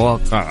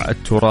لمواقع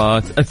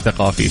التراث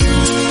الثقافي.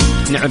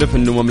 نعرف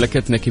أن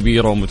مملكتنا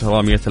كبيرة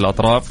ومترامية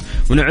الأطراف،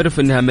 ونعرف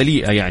أنها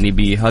مليئة يعني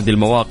بهذه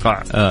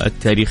المواقع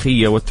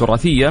التاريخية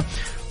والتراثية،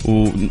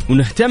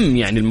 ونهتم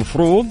يعني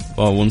المفروض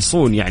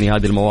ونصون يعني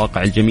هذه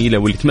المواقع الجميلة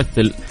واللي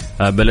تمثل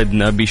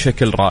بلدنا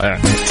بشكل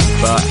رائع.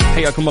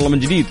 فحياكم الله من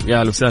جديد، يا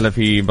أهلا وسهلا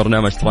في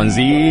برنامج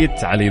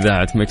ترانزيت على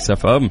إذاعة مكس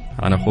اف ام.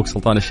 أنا أخوك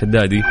سلطان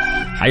الشدادي،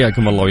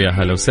 حياكم الله ويا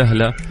أهلا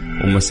وسهلا،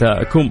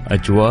 ومساءكم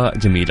أجواء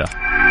جميلة.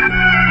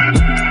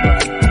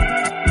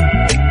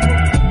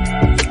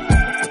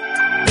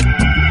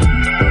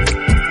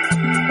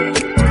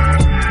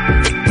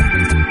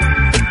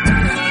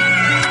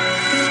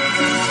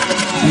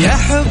 يا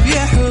حب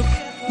يا حب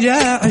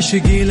يا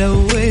عشقي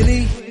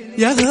الأولي،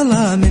 يا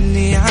غلا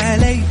مني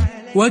علي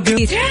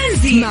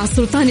ترانزيت مع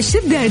سلطان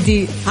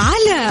الشدادي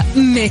على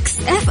ميكس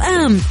اف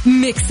ام.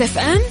 ميكس اف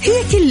ام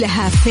هي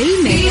كلها في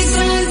الميكس.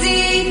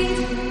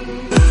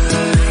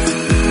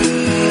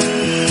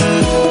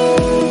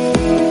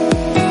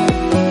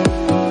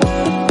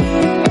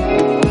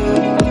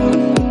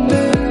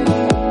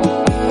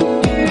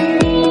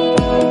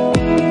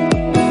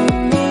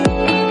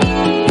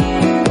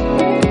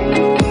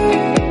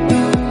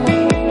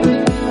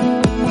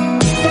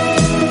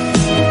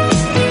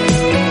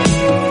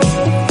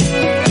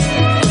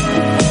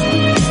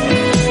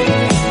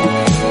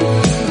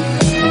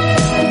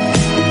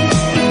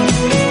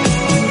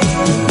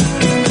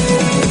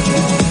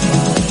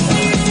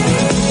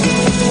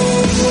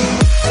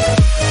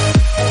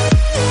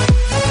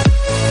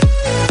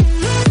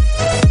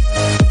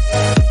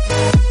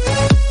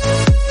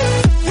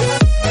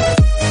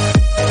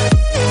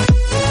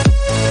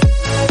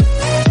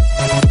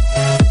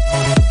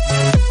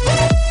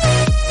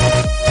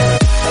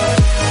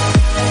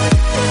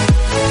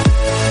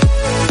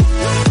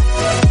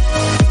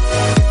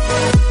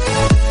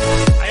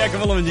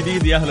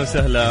 يا أهلا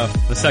وسهلا،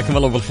 مساكم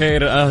الله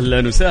بالخير،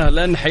 أهلا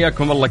وسهلا،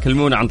 حياكم الله.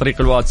 كلمونا عن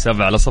طريق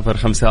الواتساب على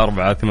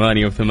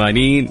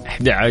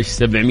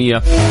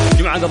 0548811700.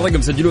 جماعة هذا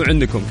الرقم سجلوه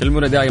عندكم،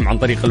 كلمونا دايم عن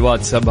طريق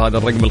الواتساب، هذا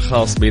الرقم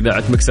الخاص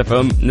بإذاعة ميكس اف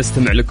ام.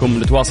 نستمع لكم،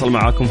 نتواصل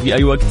معاكم في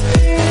أي وقت،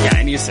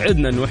 يعني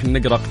يسعدنا إنه إحنا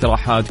نقرأ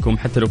اقتراحاتكم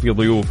حتى لو في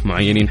ضيوف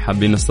معينين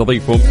حابين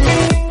نستضيفهم.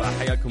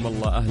 فحياكم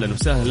الله، أهلا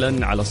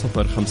وسهلا على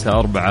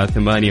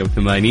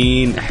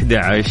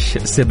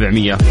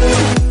 0548811700.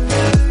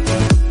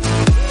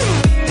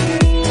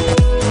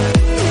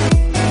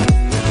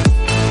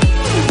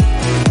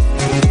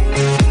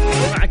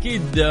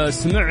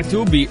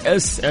 سمعتوا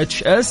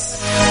BSHS؟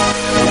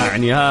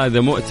 يعني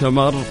هذا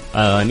مؤتمر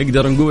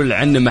نقدر نقول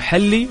عنه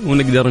محلي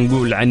ونقدر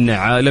نقول عنه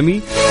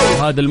عالمي،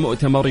 وهذا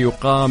المؤتمر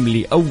يقام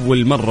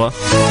لأول مرة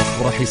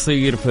وراح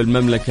يصير في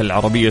المملكة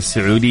العربية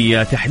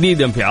السعودية،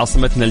 تحديدا في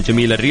عاصمتنا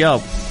الجميلة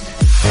الرياض.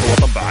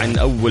 وطبعا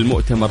أول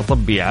مؤتمر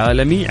طبي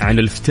عالمي عن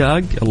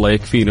الفتاق، الله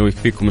يكفينا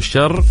ويكفيكم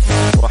الشر،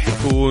 وراح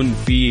يكون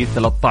في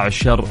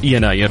 13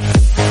 يناير.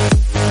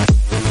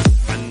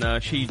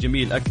 شيء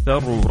جميل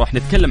أكثر، وراح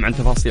نتكلم عن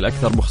تفاصيل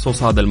أكثر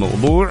بخصوص هذا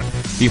الموضوع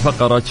في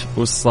فقرة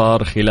وش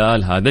صار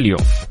خلال هذا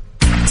اليوم.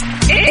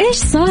 إيش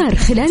صار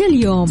خلال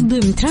اليوم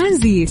ضمن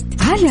ترانزيت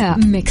على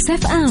ميكس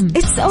اف ام.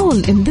 It's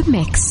all in the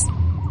mix.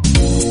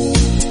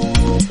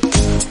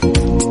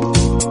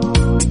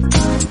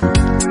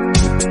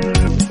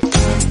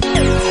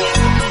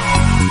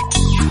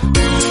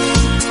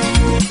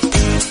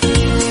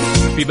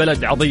 في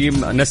بلد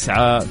عظيم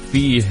نسعى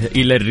فيه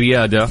إلى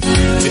الريادة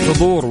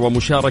بحضور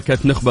ومشاركة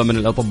نخبة من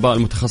الأطباء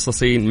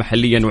المتخصصين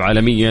محليا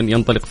وعالميا،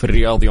 ينطلق في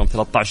الرياض يوم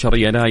 13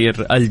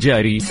 يناير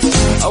الجاري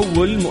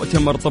أول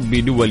مؤتمر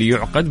طبي دولي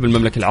يعقد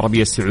بالمملكة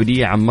العربية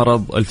السعودية عن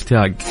مرض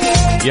الفتاق.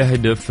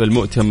 يهدف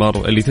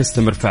المؤتمر اللي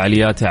تستمر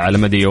فعالياته على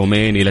مدى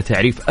يومين إلى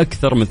تعريف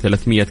أكثر من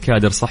 300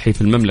 كادر صحي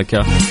في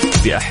المملكة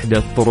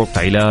بأحدث طرق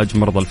علاج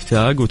مرضى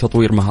الفتاق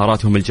وتطوير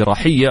مهاراتهم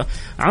الجراحية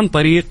عن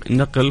طريق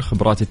نقل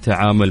خبرات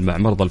التعامل مع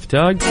مرضى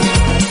الفتاق،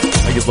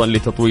 أيضا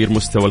لتطوير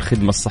مستوى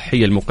الخدمة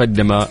الصحية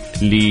المقدمة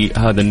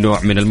لهذا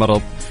النوع من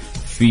المرض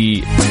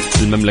في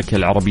المملكة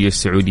العربية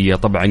السعودية.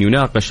 طبعا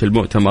يناقش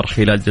المؤتمر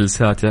خلال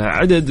جلساته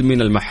عدد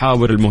من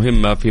المحاور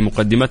المهمة، في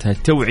مقدمتها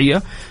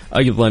التوعية،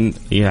 أيضا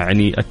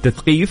يعني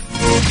التثقيف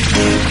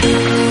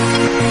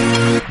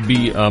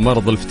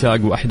بمرض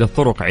الفتاق وأحدث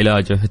طرق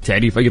علاجه،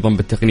 التعريف أيضا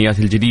بالتقنيات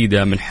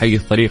الجديدة من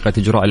حيث طريقة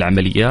إجراء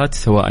العمليات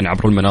سواء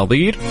عبر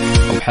المناظير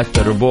أو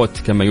حتى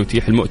الروبوت، كما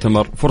يتيح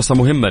المؤتمر فرصة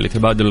مهمة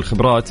لتبادل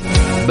الخبرات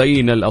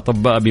بين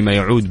الأطباء بما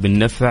يعود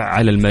بالنفع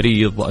على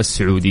المريض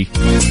السعودي.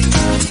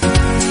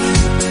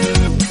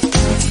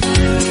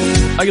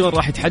 أيضا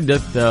راح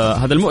يتحدث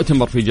هذا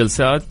المؤتمر في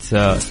جلسات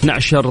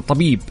 12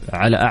 طبيب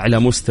على أعلى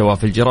مستوى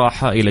في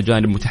الجراحة إلى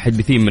جانب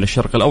متحدثين من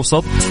الشرق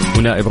الأوسط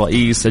ونائب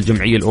رئيس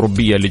الجمعية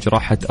الأوروبية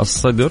لجراحة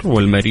الصدر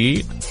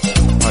والمريء،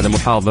 هذا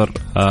محاضر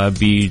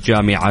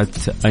بجامعة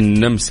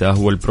النمسا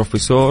هو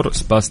البروفيسور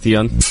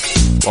سباستيان.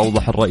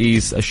 وأوضح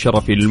الرئيس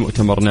الشرفي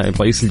للمؤتمر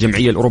نائب رئيس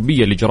الجمعية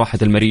الأوروبية لجراحة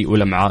المريء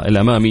والأمعاء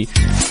الأمامي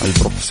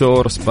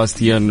البروفيسور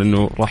سباستيان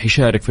أنه راح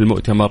يشارك في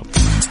المؤتمر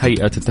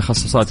هيئة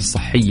التخصصات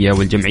الصحية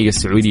والجمعية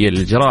السعودية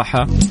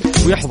للجراحة،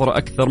 ويحضر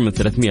أكثر من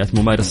 300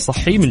 ممارس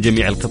صحي من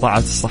جميع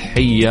القطاعات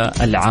الصحية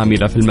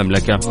العاملة في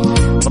المملكة.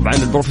 طبعا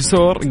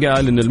البروفيسور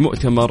قال أن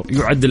المؤتمر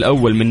يعد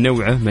الأول من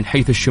نوعه من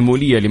حيث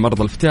الشمولية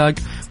لمرضى الفتاق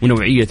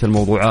ونوعية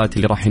الموضوعات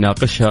اللي راح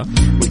يناقشها،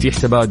 ويتيح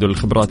تبادل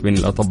الخبرات بين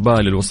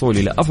الأطباء للوصول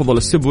إلى أفضل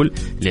السبل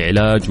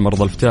لعلاج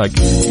مرضى الفتاق،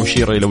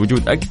 مشيرة إلى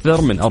وجود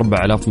أكثر من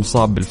 4000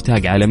 مصاب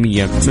بالفتاق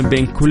عالميا من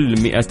بين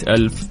كل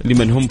 100,000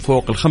 لمن هم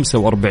فوق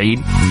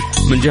 45.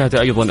 من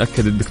جهته أيضا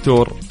أكد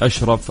الدكتور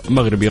أشرف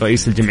مغربي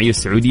رئيس الجمعية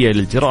السعودية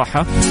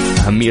للجراحة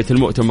أهمية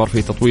المؤتمر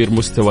في تطوير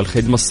مستوى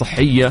الخدمة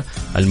الصحية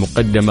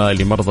المقدمة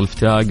لمرضى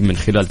الفتاق من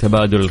خلال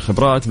تبادل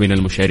الخبرات بين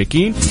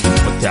المشاركين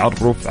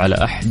والتعرف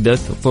على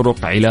أحدث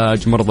طرق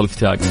علاج مرضى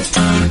الفتاق.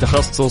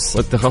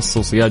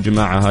 التخصص يا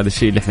جماعة هذا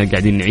الشيء اللي احنا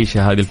قاعدين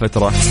نعيشه هذه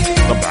الفترة.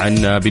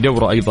 طبعا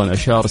بدورة أيضا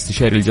أشار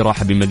استشاري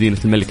الجراحة بمدينة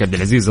الملك عبد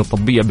العزيز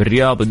الطبية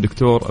بالرياض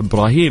الدكتور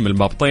إبراهيم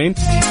البابطين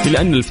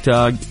إلى أن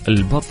الفتاق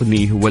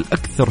البطني هو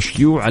الأكثر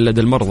شيوعا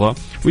لدى المرضى،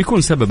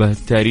 ويكون سببه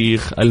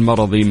التاريخ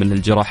المرضي من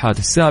الجراحات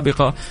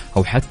السابقة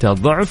أو حتى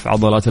ضعف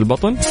عضلات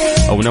البطن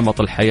أو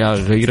نمط الحياة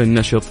غير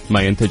النشط،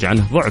 ما ينتج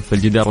عنه ضعف في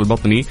الجدار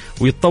البطني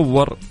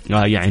ويتطور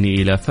يعني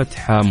إلى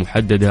فتحة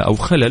محددة أو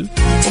خلل،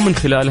 ومن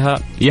خلالها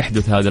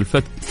يحدث هذا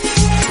الفتح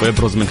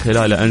ويبرز من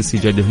خلال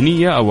أنسجة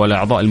دهنية أو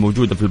الأعضاء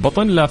الموجودة في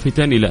البطن،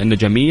 لافتا إلى أن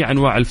جميع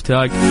أنواع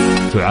الفتاق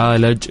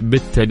تعالج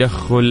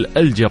بالتدخل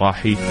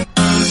الجراحي.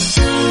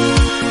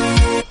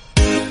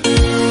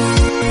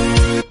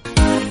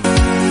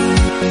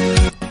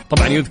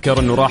 طبعا يذكر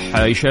أنه راح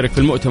يشارك في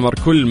المؤتمر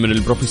كل من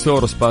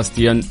البروفيسور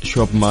سباستيان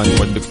شوبمان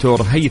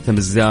والدكتور هيثم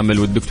الزامل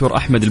والدكتور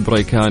أحمد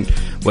البريكان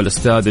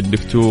والأستاذ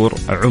الدكتور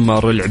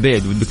عمر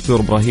العبيد والدكتور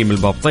إبراهيم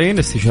البابطين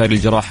استشاري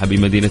الجراحة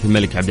بمدينة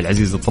الملك عبد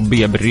العزيز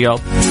الطبية بالرياض.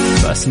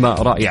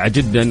 فأسماء رائعة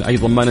جدا.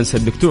 أيضا ما ننسى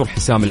الدكتور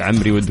حسام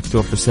العمري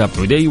والدكتور حسام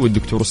عدي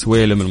والدكتور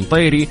سويلم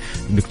المطيري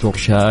الدكتور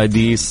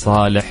شادي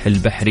صالح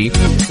البحري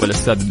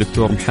والأستاذ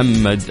الدكتور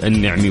محمد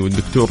النعمي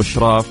والدكتور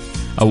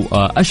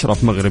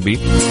أشرف مغربي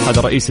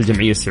هذا رئيس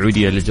الجمعية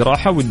السعودية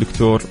للجراحة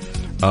والدكتور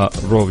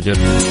روجر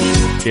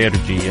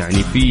كيرجي.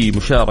 يعني في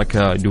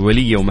مشاركة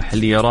دولية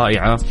ومحلية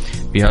رائعة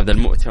في هذا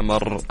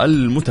المؤتمر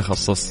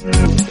المتخصص.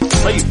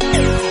 طيب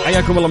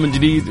حياكم الله من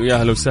جديد ويا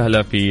أهلا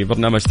وسهلا في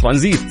برنامج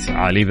ترانزيت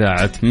على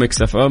إذاعة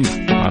ميكس اف ام.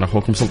 أنا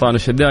أخوكم سلطان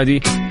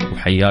الشدادي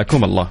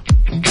وحياكم الله.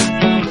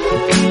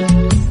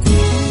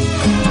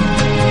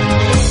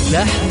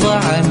 لحظة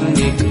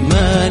عنك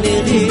ما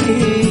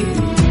نغيب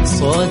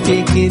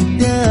صوتك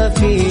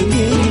الدافي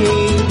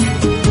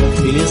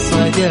في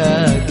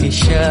صداك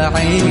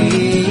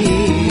الشاعري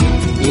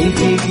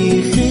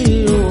يلتقي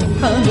خل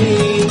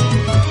وحبيب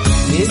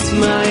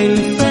نسمع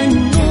الفن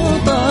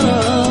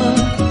وطرب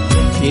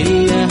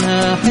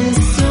كلها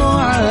حس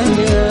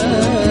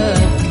وعجب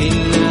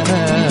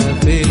كلها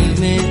في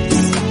الميكس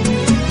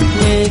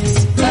ميكس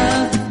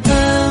اف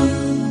ام.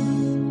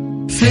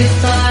 في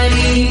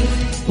الطريق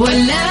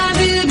ولا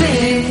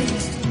بالبيت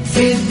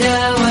في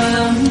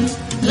الدوام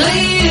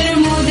غير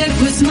مودك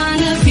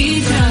واسمعنا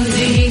في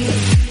ترانزيت.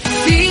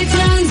 في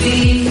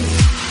ترانزيت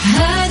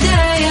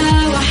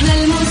هدايا واحلى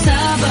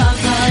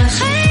المسابقة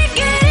خير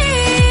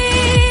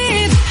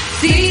قريب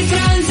في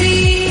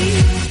ترانزيت.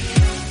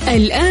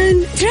 الآن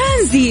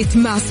ترانزيت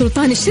مع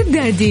سلطان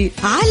الشدادي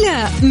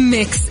على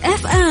ميكس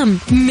اف ام.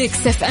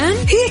 ميكس اف ام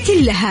هي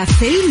كلها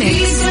في الميكس.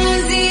 في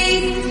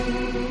ترانزيت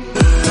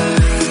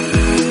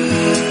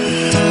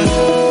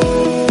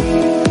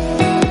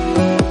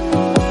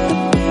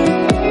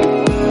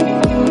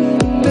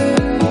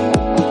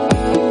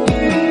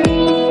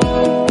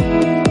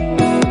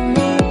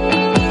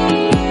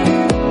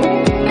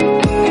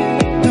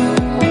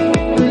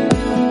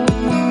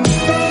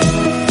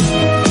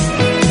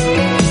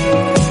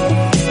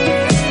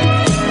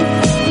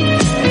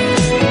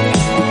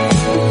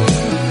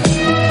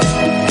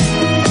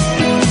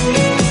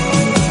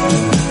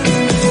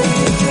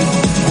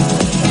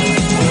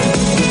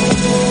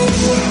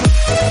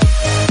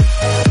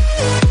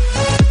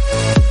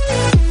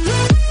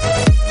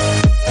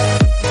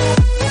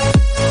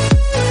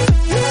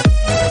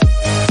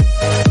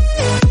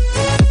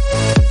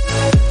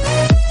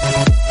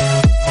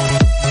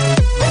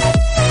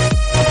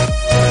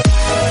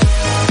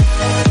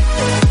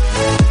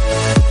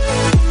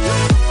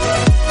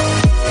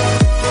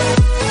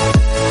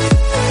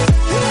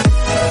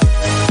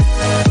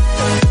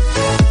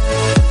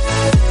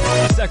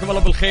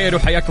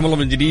وحياكم الله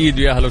من جديد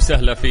ويا أهلا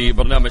وسهلا في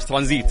برنامج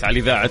ترانزيت على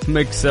إذاعة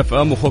ميكس اف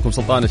ام. أخوكم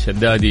سلطان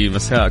الشدادي.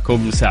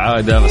 مساءكم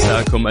سعادة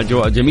مساءكم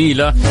أجواء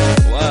جميلة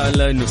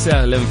وأهلا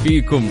وسهلا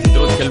فيكم.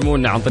 تقدرون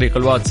تكلمونا عن طريق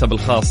الواتساب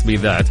الخاص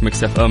بإذاعة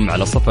ميكس اف ام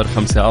على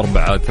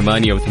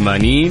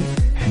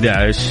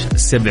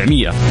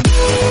 0548811700.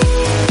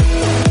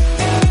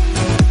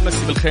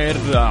 مسي بالخير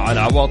على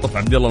عواطف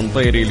عبد الله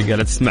المطيري اللي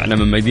قالت تسمعنا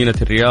من مدينة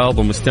الرياض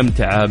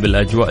ومستمتعة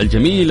بالأجواء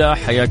الجميلة.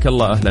 حياك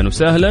الله أهلا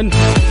وسهلا.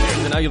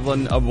 عندنا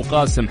أيضا أبو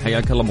قاسم.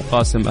 حياك الله أبو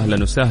قاسم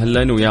أهلا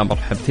وسهلا ويا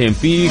مرحبتين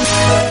فيك.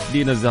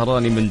 دينا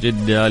الزهراني من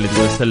جدة اللي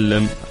تقول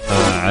سلم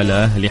على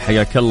أهلي.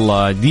 حياك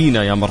الله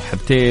دينا يا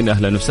مرحبتين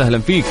أهلا وسهلا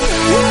فيك.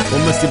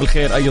 ومسي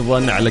بالخير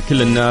أيضا على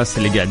كل الناس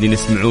اللي قاعدين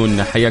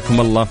يسمعون.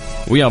 حياكم الله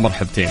ويا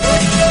مرحبتين.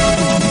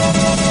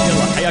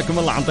 حياكم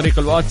الله عن طريق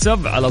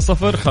الواتساب على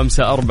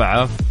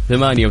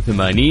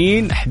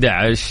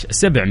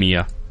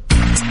 0548811700.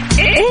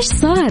 إيش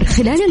صار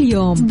خلال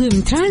اليوم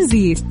ضمن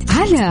ترانزيت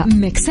على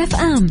ميكس اف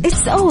ام.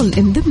 It's all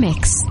in the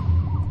mix.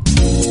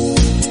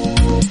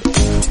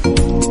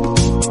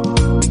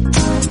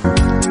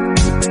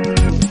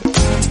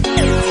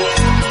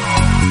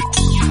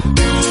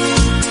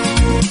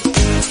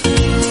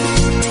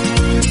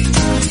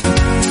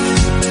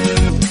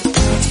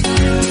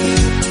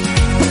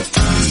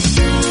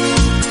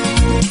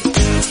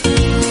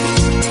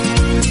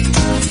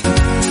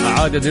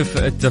 عاد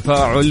دفء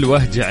التفاعل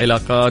وهج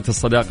علاقات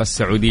الصداقة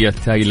السعودية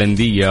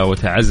التايلندية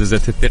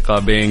وتعززت الثقة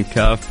بين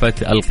كافة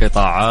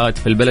القطاعات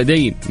في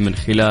البلدين من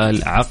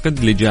خلال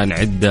عقد لجان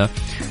عدة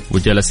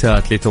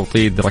وجلسات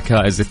لتوطيد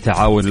ركائز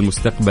التعاون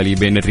المستقبلي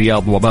بين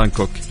الرياض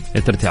وبانكوك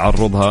إثر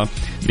تعرضها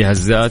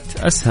لهزات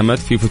أسهمت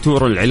في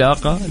فتور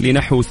العلاقة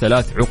لنحو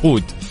 3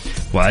 عقود.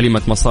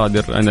 وعلمت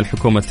مصادر أن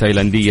الحكومة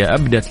التايلاندية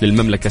أبدت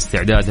للمملكة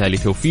استعدادها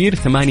لتوفير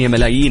 8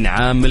 ملايين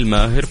عامل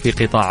ماهر في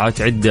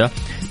قطاعات عدة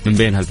من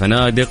بينها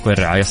الفنادق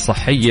والرعاية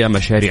الصحية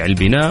مشاريع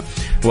البناء.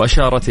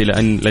 وأشارت إلى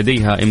أن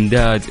لديها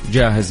إمداد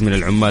جاهز من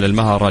العمال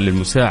المهرة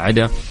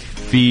للمساعدة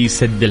في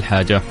سد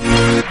الحاجة.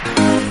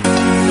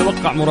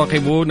 يتوقع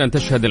مراقبون أن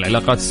تشهد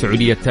العلاقات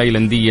السعودية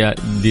التايلندية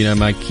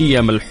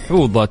ديناميكية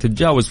ملحوظة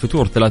تتجاوز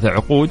فتور 3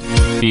 عقود،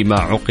 فيما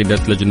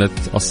عقدت لجنة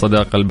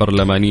الصداقة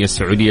البرلمانية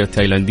السعودية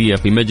التايلندية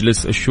في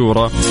مجلس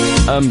الشورى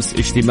أمس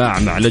اجتماع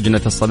مع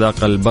لجنة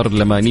الصداقة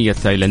البرلمانية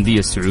التايلندية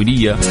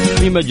السعودية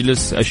في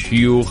مجلس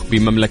الشيوخ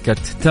بمملكة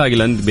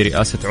تايلاند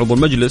برئاسة عضو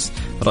المجلس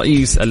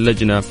رئيس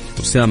اللجنة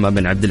أسامة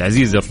بن عبد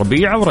العزيز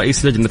الربيع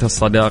ورئيس لجنة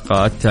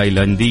الصداقة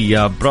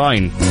التايلندية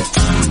براين.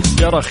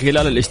 جرى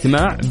خلال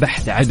الاجتماع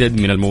بحث عدد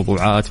من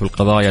الموضوعات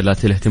والقضايا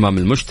ذات الاهتمام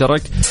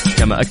المشترك،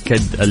 كما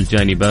أكد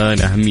الجانبان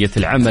أهمية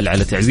العمل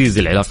على تعزيز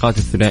العلاقات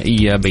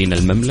الثنائية بين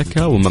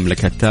المملكة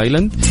ومملكة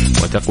تايلاند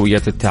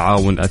وتقوية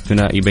التعاون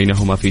الثنائي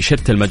بينهما في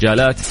شتى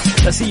المجالات،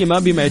 لا سيما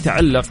بما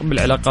يتعلق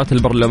بالعلاقات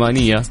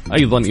البرلمانية،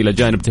 أيضا إلى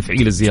جانب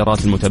تفعيل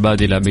الزيارات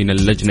المتبادلة بين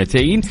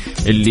اللجنتين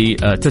اللي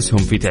تسهم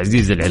في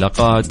تعزيز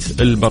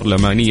العلاقات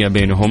البرلمانية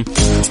بينهم.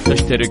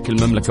 تشترك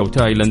المملكة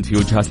وتايلاند في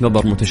وجهات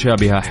نظر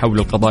متشابهة حول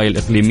القضايا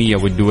الإقليمية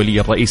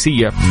والدولية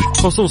الرئيسية،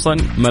 خصوصا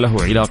ما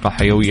له علاقة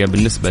حيوية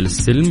بالنسبة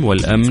للسلم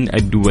والأمن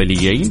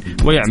الدوليين،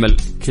 ويعمل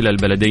كلا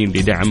البلدين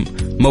لدعم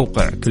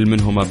موقع كل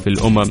منهما في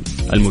الأمم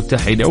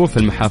المتحدة وفي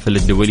المحافل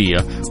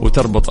الدولية.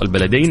 وتربط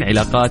البلدين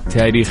علاقات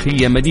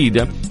تاريخية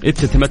مديدة، إذ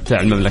تتمتع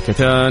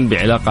المملكتان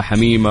بعلاقة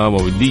حميمة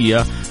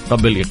وودية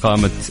قبل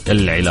إقامة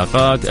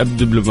العلاقات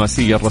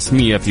الدبلوماسية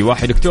الرسمية في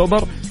 1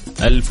 أكتوبر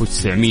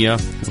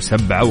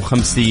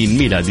 1957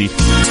 ميلادي.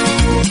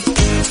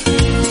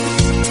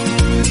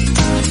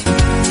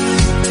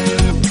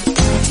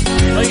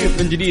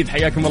 من جديد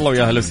حياكم الله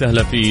ويا اهلا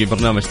وسهلا في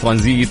برنامج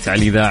ترانزيت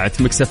على إذاعة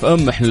ميكس اف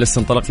ام. احنا لسه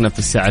انطلقنا في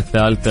الساعة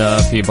الثالثة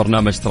في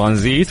برنامج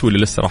ترانزيت، واللي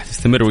لسه راح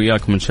تستمر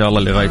وياكم ان شاء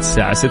الله لغاية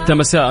الساعة 6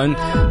 مساء.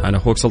 انا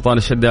اخوك سلطان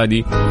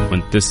الشدادي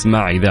وانت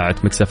تسمع إذاعة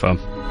ميكس اف ام.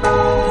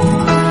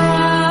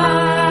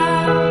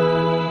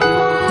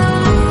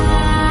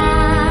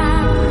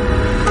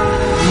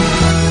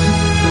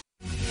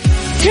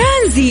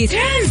 ترانزيت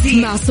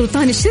مع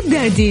سلطان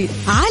الشدادي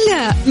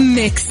على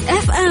ميكس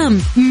اف ام.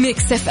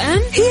 ميكس اف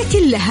ام هي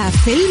كلها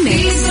في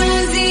الميكس.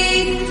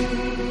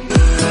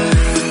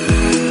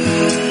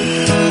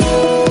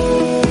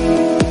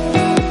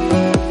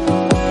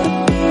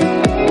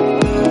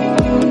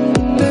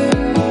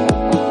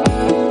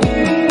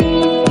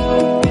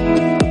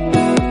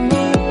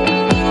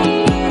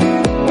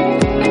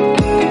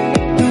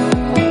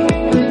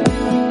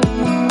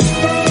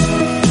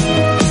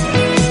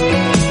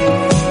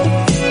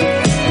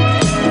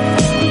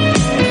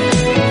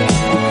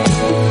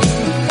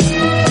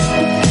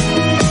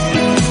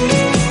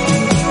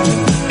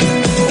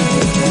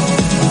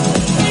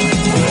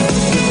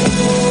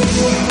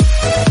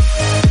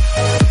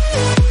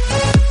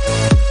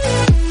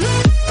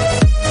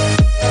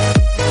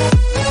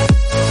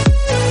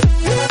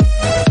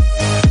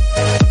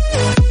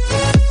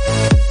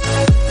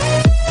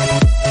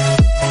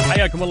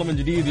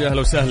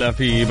 أهلا وسهلا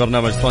في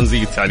برنامج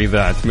ترانزيت على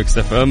إذاعة ميكس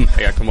اف ام.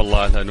 حياكم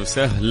الله أهلا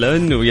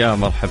وسهلا ويا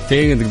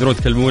مرحبتين. تقدرون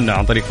تكلمونا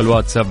عن طريق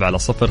الواتساب على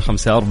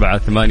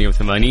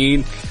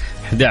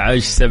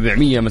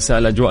 0548811700. مساء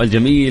الأجواء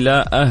الجميلة،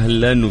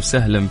 أهلا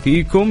وسهلا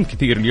فيكم.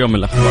 كثير اليوم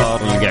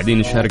الأخبار اللي قاعدين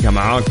نشاركها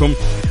معاكم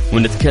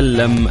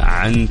ونتكلم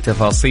عن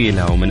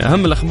تفاصيلها، ومن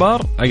أهم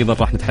الأخبار أيضا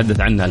راح نتحدث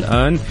عنها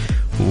الآن.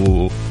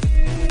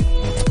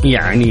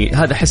 يعني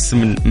هذا حس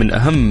من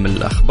أهم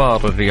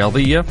الأخبار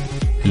الرياضية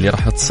اللي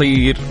راح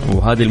تصير،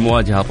 وهذه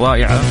المواجهة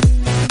الرائعة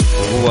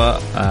هو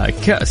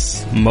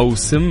كأس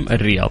موسم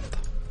الرياض.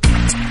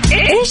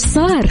 إيش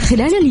صار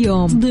خلال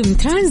اليوم ضمن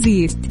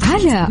ترانزيت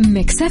على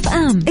ميكس اف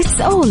ام.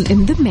 It's all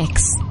in the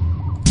mix.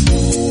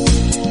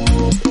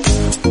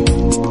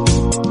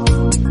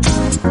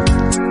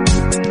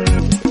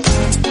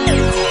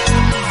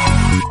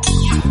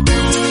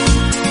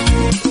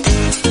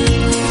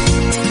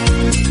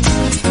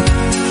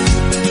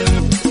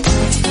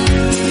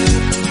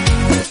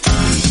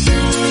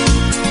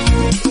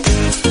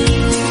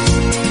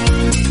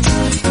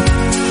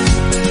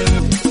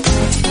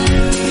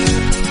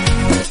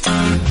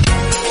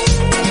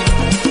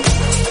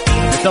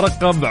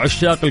 ترقب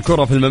عشاق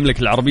الكرة في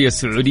المملكة العربية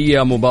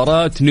السعودية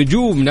مباراة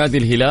نجوم نادي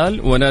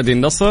الهلال ونادي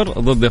النصر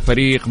ضد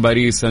فريق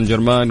باريس سان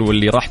جيرمان،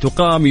 واللي راح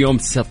تقام يوم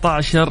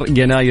 19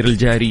 يناير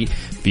الجاري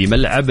في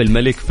ملعب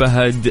الملك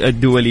فهد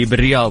الدولي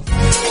بالرياض.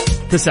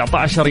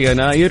 19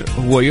 يناير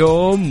هو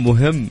يوم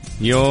مهم،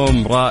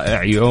 يوم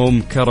رائع،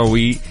 يوم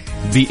كروي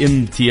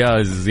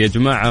بامتياز يا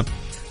جماعة.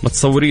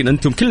 متصورين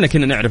أنتم كلنا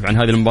كنا نعرف عن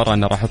هذه المباراة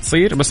أنها راح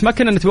تصير، بس ما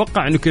كنا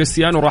نتوقع أنه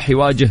كريستيانو راح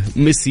يواجه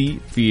ميسي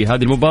في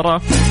هذه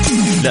المباراة،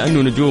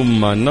 لأنه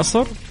نجوم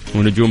النصر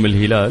ونجوم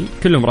الهلال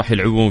كلهم راح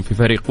يلعبون في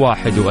فريق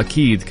واحد،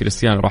 وأكيد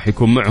كريستيانو راح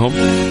يكون معهم.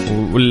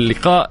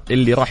 واللقاء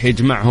اللي راح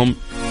يجمعهم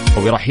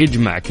أو راح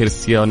يجمع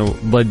كريستيانو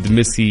ضد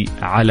ميسي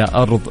على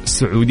أرض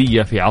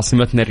سعودية في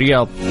عاصمتنا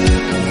الرياض.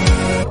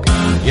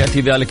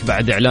 يأتي ذلك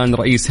بعد إعلان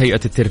رئيس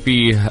هيئة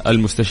الترفيه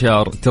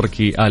المستشار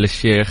تركي آل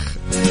الشيخ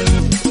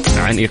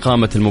عن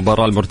إقامة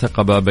المباراة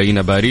المرتقبة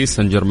بين باريس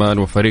سان جيرمان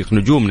وفريق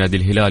نجوم نادي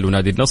الهلال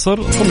ونادي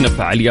النصر ضمن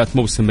فعاليات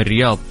موسم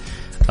الرياض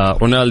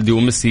رونالدو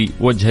وميسي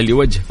وجها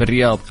لوجه في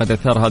الرياض. قد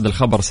أثار هذا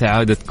الخبر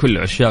سعادة كل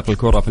عشاق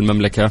الكرة في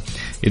المملكة،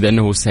 إذ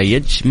أنه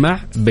سيجمع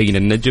بين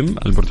النجم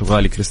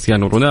البرتغالي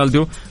كريستيانو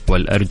رونالدو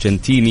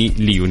والأرجنتيني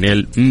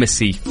ليونيل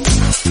ميسي.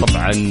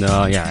 طبعا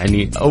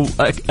يعني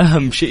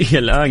أهم شيء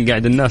الآن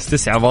قاعد الناس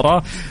تسعى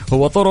وراه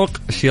هو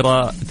طرق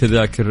شراء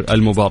تذاكر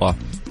المباراة.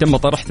 تم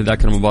طرح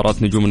تذاكر مباراة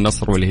نجوم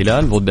النصر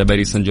والهلال ضد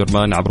باريس سان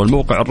جيرمان عبر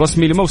الموقع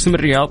الرسمي لموسم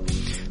الرياض،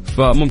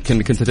 فممكن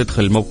أنك أنت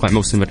تدخل موقع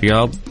موسم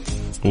الرياض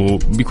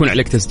وبيكون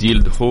عليك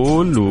تسجيل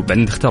دخول،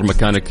 وبعدين تختار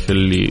مكانك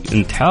اللي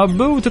انت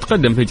حابه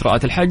وتتقدم في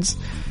إجراءات الحجز.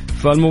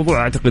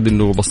 فالموضوع أعتقد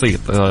أنه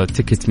بسيط.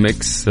 تيكت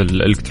ميكس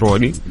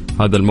الإلكتروني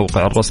هذا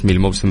الموقع الرسمي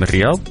لموسم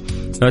الرياض،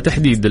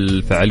 تحديد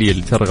الفعالية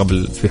اللي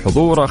ترغب في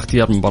حضورها،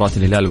 اختيار مباراة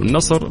الهلال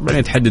والنصر،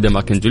 بعدين تحدد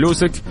أماكن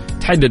جلوسك،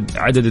 تحدد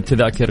عدد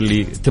التذاكر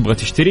اللي تبغى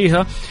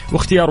تشتريها،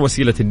 واختيار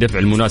وسيلة الدفع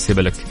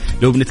المناسبة لك.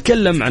 لو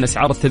بنتكلم عن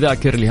أسعار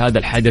التذاكر لهذا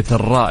الحدث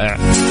الرائع،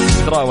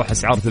 تتراوح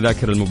أسعار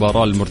تذاكر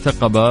المباراة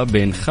المرتقبة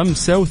بين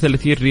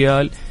 35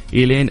 ريال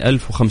إلين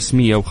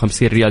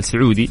 1550 ريال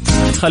سعودي.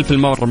 خلف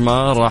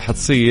المرمى راح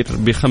تصير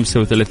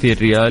ب35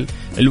 ريال،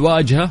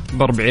 الواجهة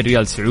ب40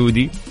 ريال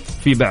سعودي،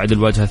 في بعد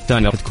الواجهة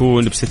الثانية راح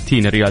تكون ب60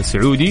 ريال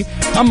سعودي،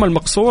 أما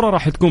المقصورة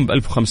راح تكون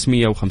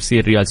ب1550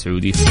 ريال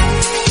سعودي.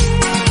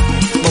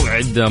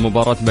 موعد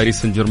مباراة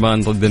باريس سان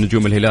جيرمان ضد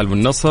نجوم الهلال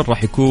والنصر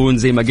راح يكون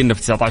زي ما قلنا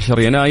في 19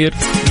 يناير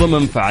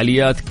ضمن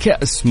فعاليات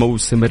كأس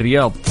موسم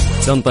الرياض.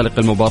 تنطلق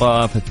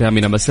المباراة في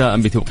 8 مساء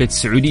بتوقيت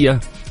السعودية،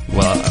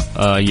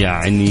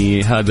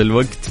 ويعني هذا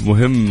الوقت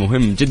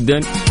مهم جدا.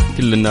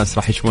 كل الناس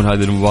راح يشوفون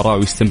هذه المباراة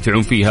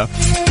ويستمتعون فيها.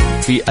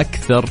 في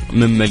أكثر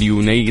من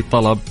 2,000,000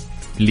 طلب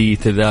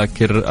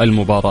لتذاكر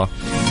المباراة.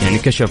 يعني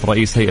كشف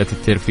رئيس هيئة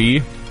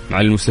الترفيه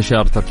مع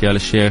المستشار تركي آل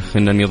الشيخ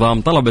أن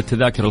نظام طلب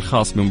التذاكر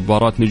الخاص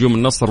بمباراة نجوم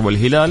النصر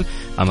والهلال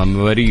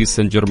أمام باريس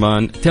سان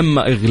جيرمان تم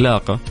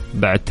إغلاقه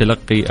بعد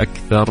تلقي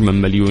أكثر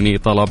من 2,000,000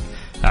 طلب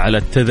على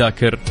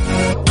التذاكر.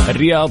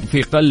 الرياض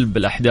في قلب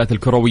الأحداث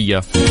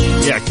الكروية،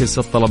 يعكس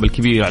الطلب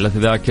الكبير على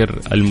تذاكر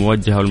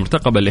الموجهة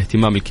والمرتقبة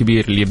الاهتمام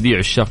الكبير اللي يبديه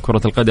عشاق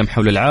كرة القدم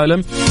حول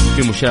العالم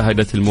في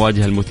مشاهدة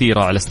المواجهة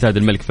المثيرة على استاد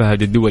الملك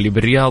فهد الدولي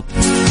بالرياض.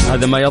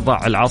 هذا ما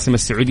يضع العاصمة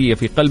السعودية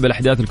في قلب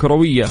الأحداث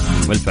الكروية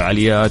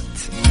والفعاليات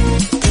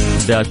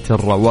ذات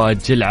الرواج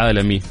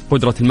العالمي.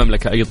 قدرة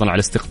المملكة أيضا على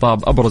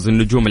استقطاب أبرز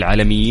النجوم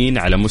العالميين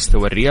على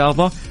مستوى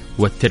الرياضة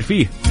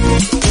والترفيه.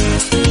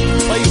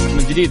 طيب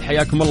من جديد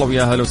حياكم الله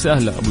ويا هلا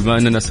وسهلا. بما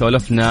أننا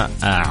سولفنا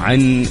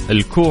عن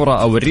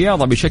الكورة أو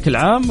الرياضة بشكل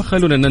عام،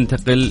 خلونا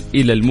ننتقل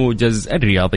إلى الموجز الرياضي.